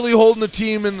usually holding the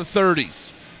team in the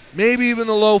 30s, maybe even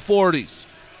the low 40s.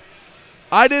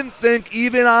 I didn't think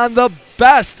even on the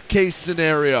best case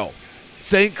scenario,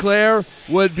 St. Clair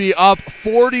would be up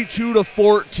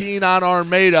 42-14 on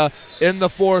Armada in the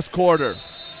fourth quarter.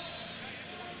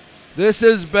 This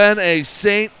has been a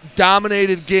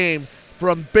Saint-dominated game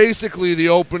from basically the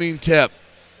opening tip.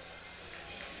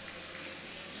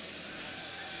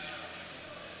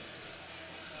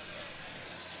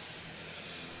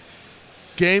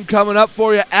 Game coming up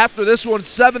for you after this one,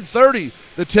 7:30.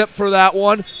 The tip for that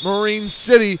one. Marine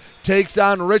City takes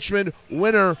on Richmond.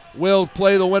 Winner will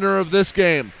play the winner of this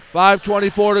game.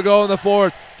 5:24 to go in the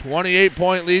fourth.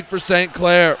 28-point lead for St.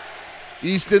 Clair.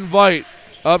 Easton Veit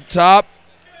up top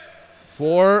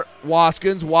for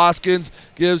Waskins. Waskins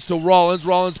gives to Rollins.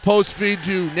 Rollins post feed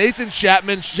to Nathan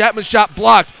Chapman. Chapman shot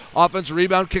blocked. Offensive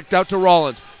rebound kicked out to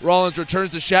Rollins. Rollins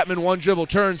returns to Chapman. One dribble,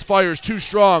 turns, fires, too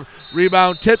strong.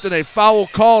 Rebound tipped and a foul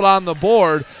called on the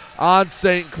board on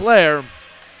St. Clair.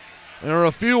 There are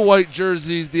a few white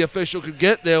jerseys the official could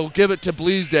get. They'll give it to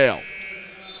Bleasdale.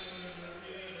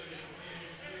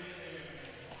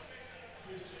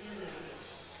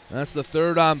 That's the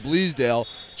third on Bleasdale.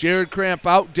 Jared Cramp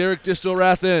out, Derek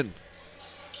Distelrath in.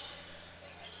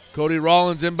 Cody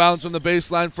Rollins inbounds from the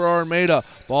baseline for Armada.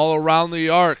 Ball around the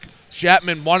arc.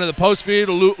 Chapman wanted the post feed.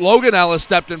 Logan Ellis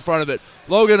stepped in front of it.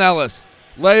 Logan Ellis,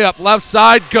 layup left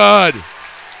side, good.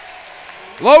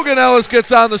 Logan Ellis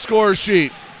gets on the score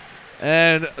sheet.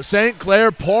 And St.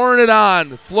 Clair pouring it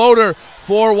on. Floater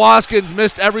for Waskins.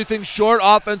 Missed everything short.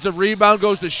 Offensive rebound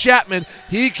goes to Chapman.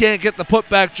 He can't get the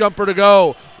putback jumper to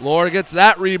go. Lohr gets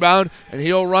that rebound, and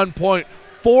he'll run point.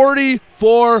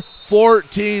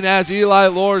 44-14 as Eli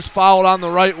Lohr's fouled on the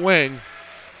right wing.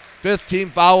 5th team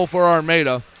foul for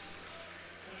Armada.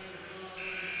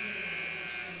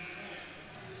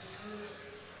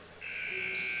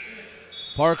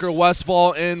 Parker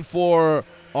Westfall in for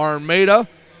Armada.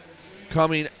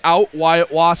 Coming out, Wyatt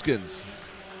Waskins.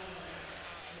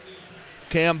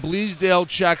 Cam Bleasdale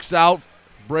checks out.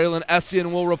 Braylon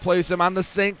Essien will replace him on the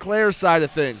St. Clair side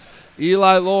of things.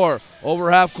 Eli Lohr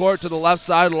over half court to the left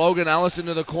side. Logan Ellis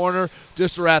into the corner.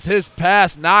 Disarath, his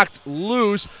pass knocked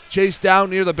loose. Chased down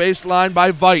near the baseline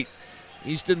by Veit.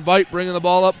 Easton Veit bringing the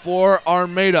ball up for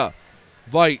Armada.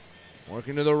 Veit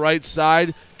working to the right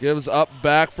side. Gives up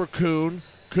back for Kuhn.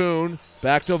 Kuhn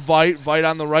back to Veit. Veit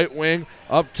on the right wing.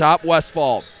 Up top,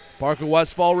 Westfall. Parker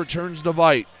Westfall returns to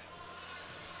Veit.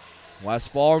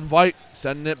 Westfall and Veit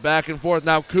sending it back and forth.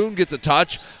 Now Kuhn gets a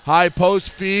touch. High post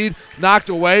feed. Knocked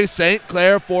away. St.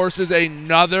 Clair forces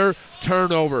another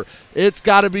turnover. It's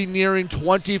got to be nearing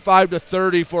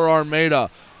 25-30 for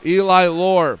Armada. Eli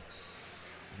Lohr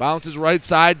bounces right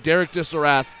side. Derek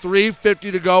Disarath.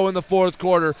 3:50 to go in the fourth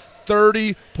quarter.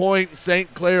 30-point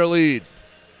St. Clair lead.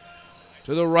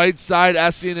 To the right side,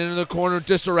 Essien into the corner.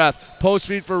 Disarath. Post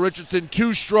feed for Richardson.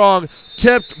 Too strong.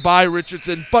 Tipped by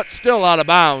Richardson, but still out of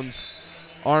bounds.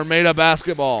 Armada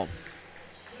basketball.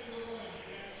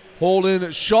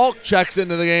 Holden Schulk checks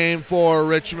into the game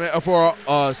for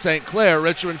St. Clair.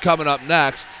 Richmond coming up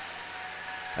next.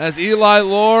 As Eli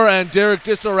Lohr and Derek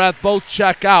Disarath both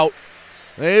check out,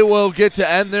 they will get to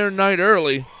end their night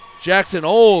early. Jackson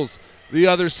Oles, the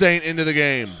other Saint, into the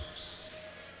game.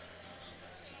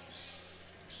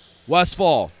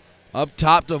 Westfall up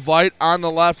top to Veit on the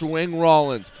left wing.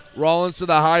 Rollins to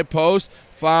the high post.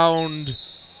 Found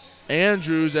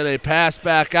Andrews at a pass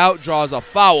back out. Draws a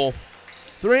foul.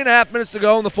 3.5 minutes to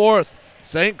go in the fourth.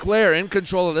 St. Clair in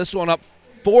control of this one, up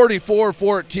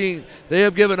 44-14. They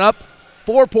have given up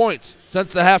 4 points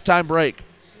since the halftime break.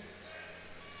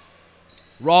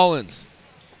 Rollins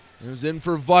is in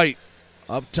for Veit.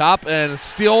 Up top and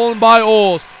stolen by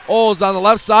Oles. Oles on the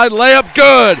left side. Layup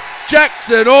good.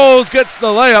 Jackson Oles gets the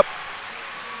layup.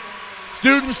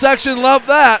 Student section loved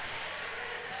that.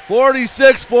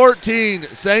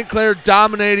 46-14. St. Clair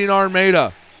dominating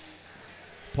Armada.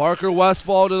 Parker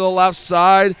Westfall to the left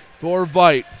side for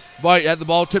Veit. Veit had the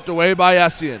ball tipped away by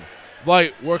Essien.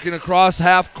 Veit working across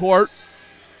half court.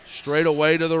 Straight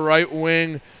away to the right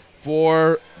wing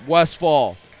for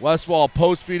Westfall. Westfall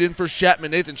post feed in for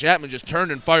Chapman. Nathan Chapman just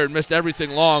turned and fired, missed everything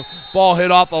long. Ball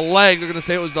hit off the leg. They're going to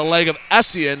say it was the leg of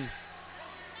Essien.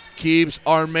 Keeps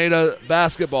Armada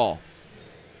basketball.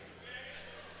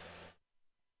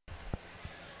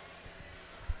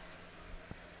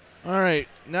 All right,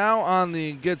 now on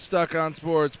the Get Stuck on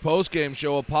Sports postgame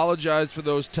show. Apologize for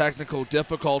those technical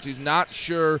difficulties. Not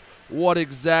sure what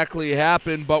exactly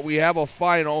happened, but we have a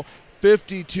final.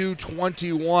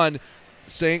 52-21.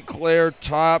 St. Clair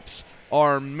tops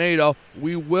Armada.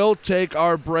 We will take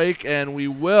our break, and we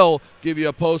will give you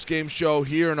a post-game show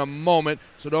here in a moment,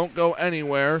 so don't go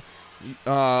anywhere.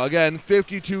 Again,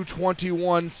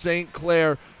 52-21, St.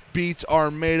 Clair beats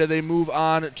Armada. They move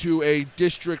on to a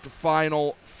district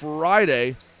final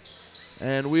Friday,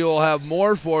 and we will have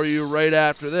more for you right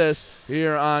after this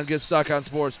here on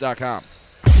GetStuckOnSports.com.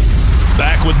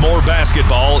 Back with more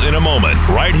basketball in a moment,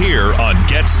 right here on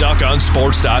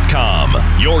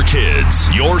GetStuckOnSports.com. Your kids,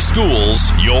 your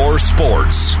schools, your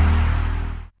sports.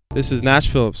 This is Nash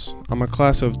Phillips. I'm a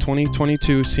class of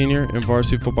 2022 senior and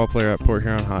varsity football player at Port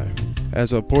Huron High.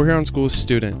 As a Port Huron School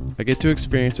student, I get to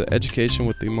experience an education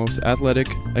with the most athletic,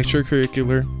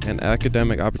 extracurricular, and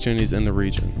academic opportunities in the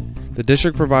region. The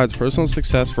district provides personal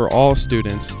success for all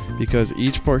students because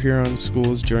each Port Huron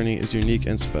school's journey is unique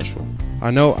and special.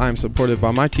 I know I am supported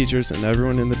by my teachers and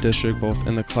everyone in the district, both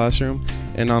in the classroom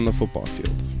and on the football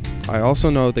field. I also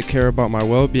know they care about my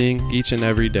well-being each and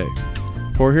every day.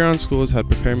 Port Huron Schools have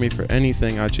prepared me for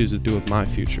anything I choose to do with my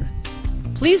future.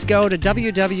 Please go to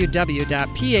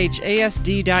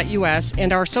www.phasd.us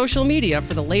and our social media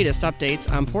for the latest updates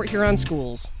on Port Huron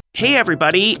Schools. Hey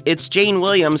everybody, it's Jane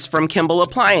Williams from Kimball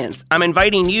Appliance. I'm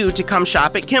inviting you to come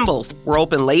shop at Kimball's. We're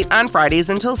open late on Fridays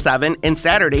until 7 and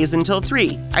Saturdays until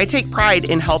 3. I take pride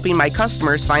in helping my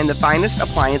customers find the finest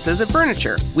appliances and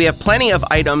furniture. We have plenty of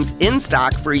items in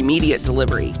stock for immediate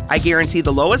delivery. I guarantee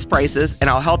the lowest prices and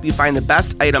I'll help you find the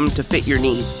best item to fit your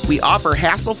needs. We offer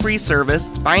hassle-free service,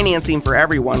 financing for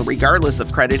everyone regardless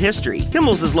of credit history.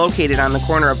 Kimball's is located on the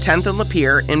corner of 10th and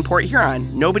Lapeer in Port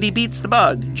Huron. Nobody beats the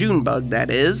bug, June bug that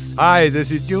is. Junebug's. Hi,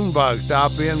 this is Junebug.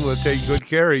 Stop in. We'll take good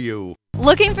care of you.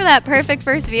 Looking for that perfect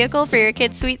first vehicle for your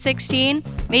kid's Sweet 16?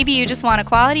 Maybe you just want a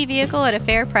quality vehicle at a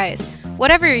fair price.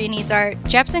 Whatever your needs are,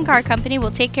 Jepson Car Company will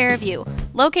take care of you.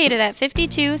 Located at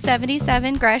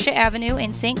 5277 Gratiot Avenue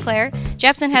in St. Clair,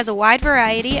 Jepson has a wide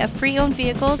variety of pre-owned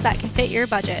vehicles that can fit your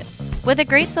budget. With a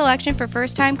great selection for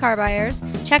first-time car buyers,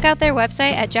 check out their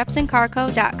website at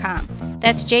jepsoncarco.com.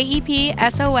 That's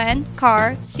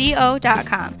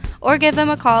JEPSONCARCO.com. Or give them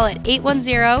a call at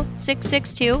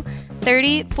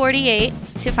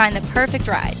 810-662-3048 to find the perfect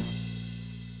ride.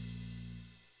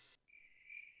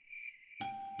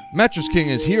 Mattress King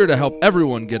is here to help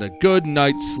everyone get a good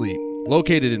night's sleep.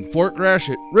 Located in Fort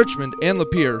Gratiot, Richmond, and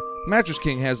Lapeer, Mattress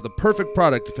King has the perfect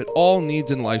product to fit all needs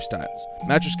and lifestyles.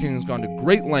 Mattress King has gone to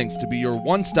great lengths to be your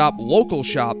one-stop local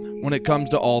shop when it comes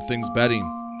to all things bedding.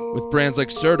 With brands like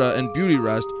Serta and Beauty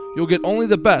Rest, you'll get only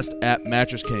the best at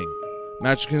Mattress King.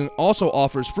 Mattress King also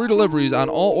offers free deliveries on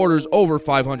all orders over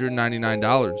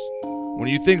 $599. When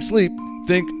you think sleep,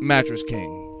 think Mattress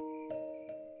King.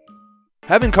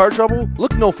 Having car trouble?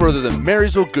 Look no further than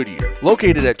Marysville Goodyear.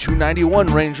 Located at 291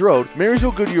 Range Road,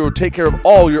 Marysville Goodyear will take care of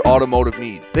all your automotive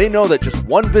needs. They know that just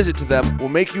one visit to them will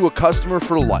make you a customer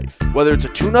for life. Whether it's a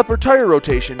tune-up or tire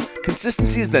rotation,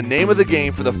 consistency is the name of the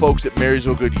game for the folks at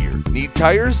Marysville Goodyear. Need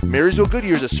tires? Marysville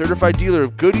Goodyear is a certified dealer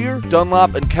of Goodyear,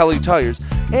 Dunlop, and Kelly tires,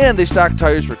 and they stock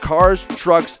tires for cars,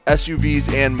 trucks,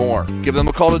 SUVs, and more. Give them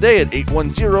a call today at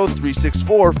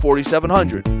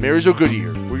 810-364-4700. Marysville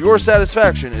Goodyear, where your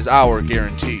satisfaction is our guarantee.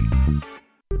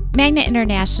 Magna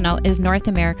International is North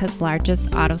America's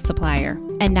largest auto supplier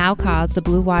and now calls the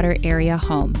Blue Water area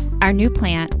home. Our new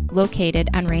plant, located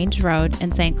on Range Road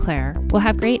in St. Clair, will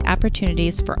have great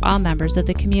opportunities for all members of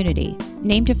the community.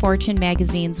 Named to Fortune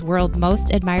magazine's World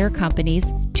Most Admired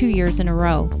Companies 2 years in a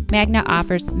row, Magna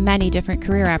offers many different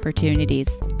career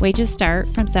opportunities. Wages start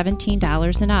from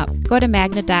 $17 and up. Go to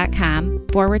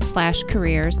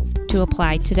magna.com/careers to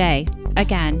apply today.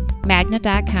 Again,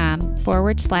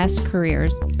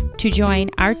 magna.com/careers to join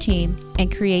our team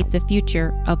and create the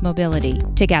future of mobility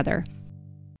together.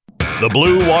 The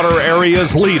Blue Water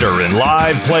Area's leader in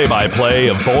live play-by-play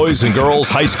of boys and girls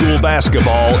high school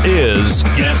basketball is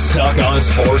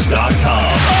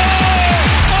GetStuckOnSports.com.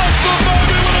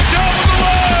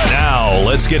 Now,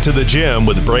 let's get to the gym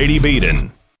with Brady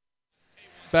Beaton.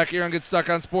 Back here on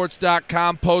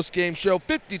GetStuckOnSports.com, post-game show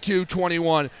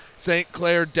 52-21. St.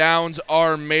 Clair downs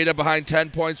Armada behind 10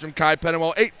 points from Kai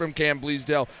Pennewell, 8 from Cam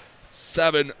Bleasdale,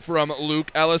 7 from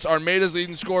Luke Ellis. Armada's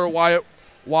leading scorer, Wyatt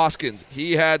Waskins.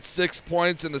 He had 6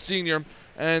 points, and the senior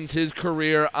ends his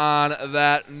career on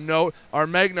that note. Our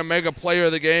Mega player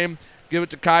of the game, give it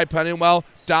to Kai Pennewell.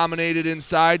 Dominated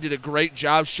inside, did a great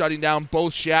job shutting down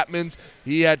both Chapmans.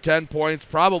 He had 10 points,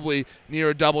 probably near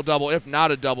a double-double, if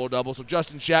not a double-double. So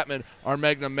Justin Chapman, our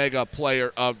Mega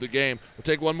player of the game. We'll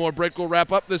take one more break. We'll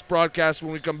wrap up this broadcast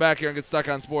when we come back here and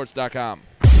GetStuckOnSports.com.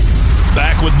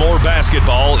 Back with more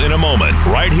basketball in a moment,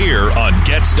 right here on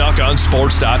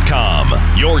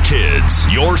GetStuckOnSports.com. Your kids,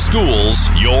 your schools,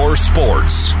 your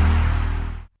sports.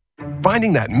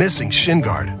 Finding that missing shin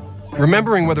guard.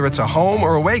 Remembering whether it's a home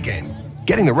or away game.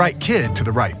 Getting the right kid to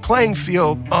the right playing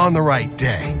field on the right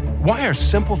day. Why are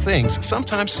simple things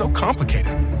sometimes so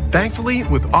complicated? Thankfully,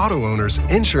 with auto owners,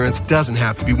 insurance doesn't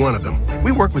have to be one of them.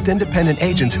 We work with independent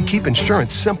agents who keep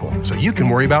insurance simple so you can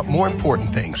worry about more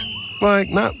important things. Like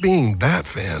not being that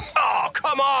fan. Oh,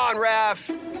 come on, ref!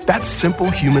 That's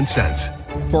simple human sense.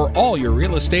 For all your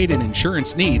real estate and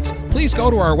insurance needs, please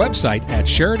go to our website at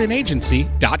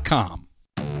SheridanAgency.com.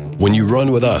 When you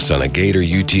run with us on a Gator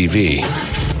UTV,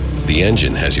 the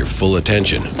engine has your full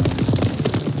attention.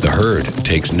 The herd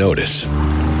takes notice.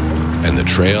 And the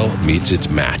trail meets its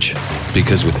match.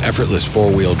 Because with effortless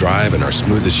four-wheel drive and our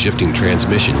smoothest shifting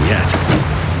transmission yet,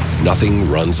 nothing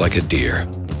runs like a deer.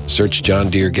 Search John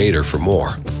Deere Gator for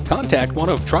more. Contact one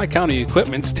of Tri-County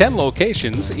Equipment's 10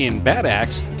 locations in Bad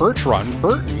Axe, Birch Run,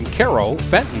 Burton, Caro,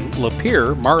 Fenton,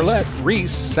 Lapeer, Marlette,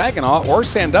 Reese, Saginaw, or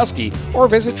Sandusky, or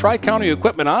visit Tri-County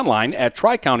Equipment online at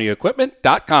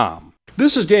tricountyequipment.com.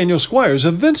 This is Daniel Squires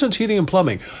of Vincent's Heating and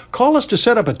Plumbing. Call us to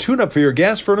set up a tune-up for your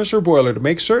gas furnace or boiler to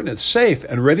make certain it's safe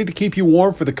and ready to keep you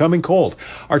warm for the coming cold.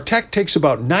 Our tech takes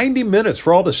about 90 minutes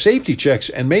for all the safety checks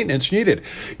and maintenance needed.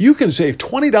 You can save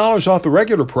 $20 off the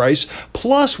regular price,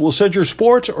 plus we'll send your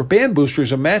sports or band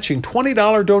boosters a matching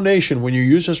 $20 donation when you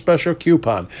use a special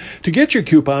coupon. To get your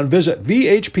coupon, visit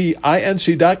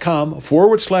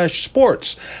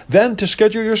vhpinc.com/sports. Then to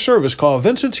schedule your service, call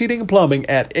Vincent's Heating and Plumbing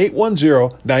at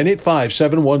 810-985-7103.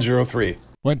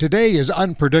 When today is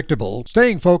unpredictable,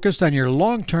 staying focused on your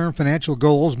long-term financial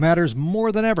goals matters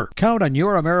more than ever. Count on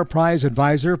your Ameriprise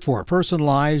advisor for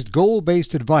personalized,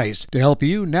 goal-based advice to help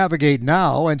you navigate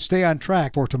now and stay on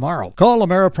track for tomorrow. Call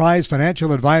Ameriprise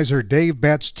financial advisor Dave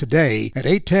Betts today at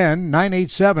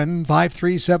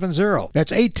 810-987-5370.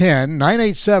 That's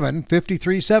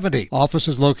 810-987-5370. Office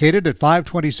is located at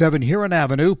 527 Huron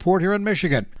Avenue, Port Huron,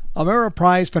 Michigan.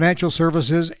 Ameriprise Financial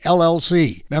Services,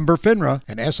 LLC. Member FINRA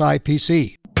and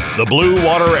SIPC. The Blue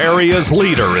Water Area's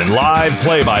leader in live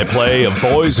play-by-play of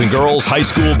boys and girls high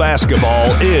school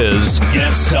basketball is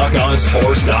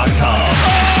GetStuckOnSports.com.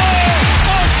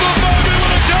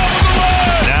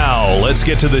 Now, let's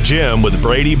get to the gym with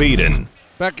Brady Beaton.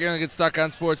 Back here on the Get Stuck on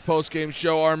Sports postgame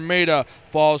show, Armada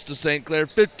falls to St Clair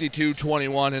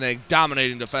 52-21 in a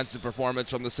dominating defensive performance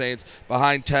from the Saints,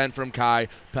 behind 10 from Kai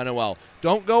Penuel.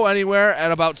 Don't go anywhere.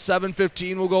 At about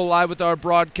 7:15, we'll go live with our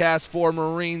broadcast for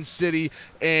Marine City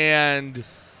and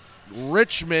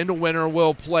Richmond. Winner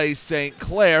will play St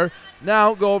Clair.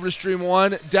 Now go over to Stream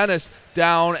 1. Dennis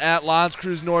down at L'Anse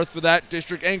Creuse North for that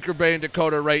district. Anchor Bay in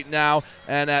Dakota right now.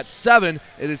 And at 7,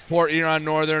 it is Port Huron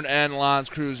Northern and L'Anse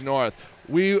Creuse North.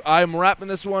 I'm wrapping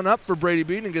this one up for Brady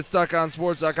Beaton and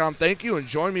GetStuckOnSports.com. Thank you, and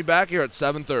join me back here at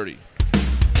 7:30.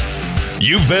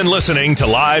 You've been listening to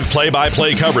live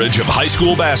play-by-play coverage of high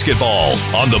school basketball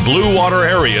on the Blue Water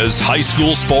Area's high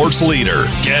school sports leader.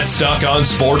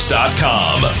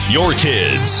 GetStuckOnSports.com. Your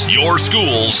kids, your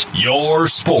schools, your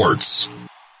sports.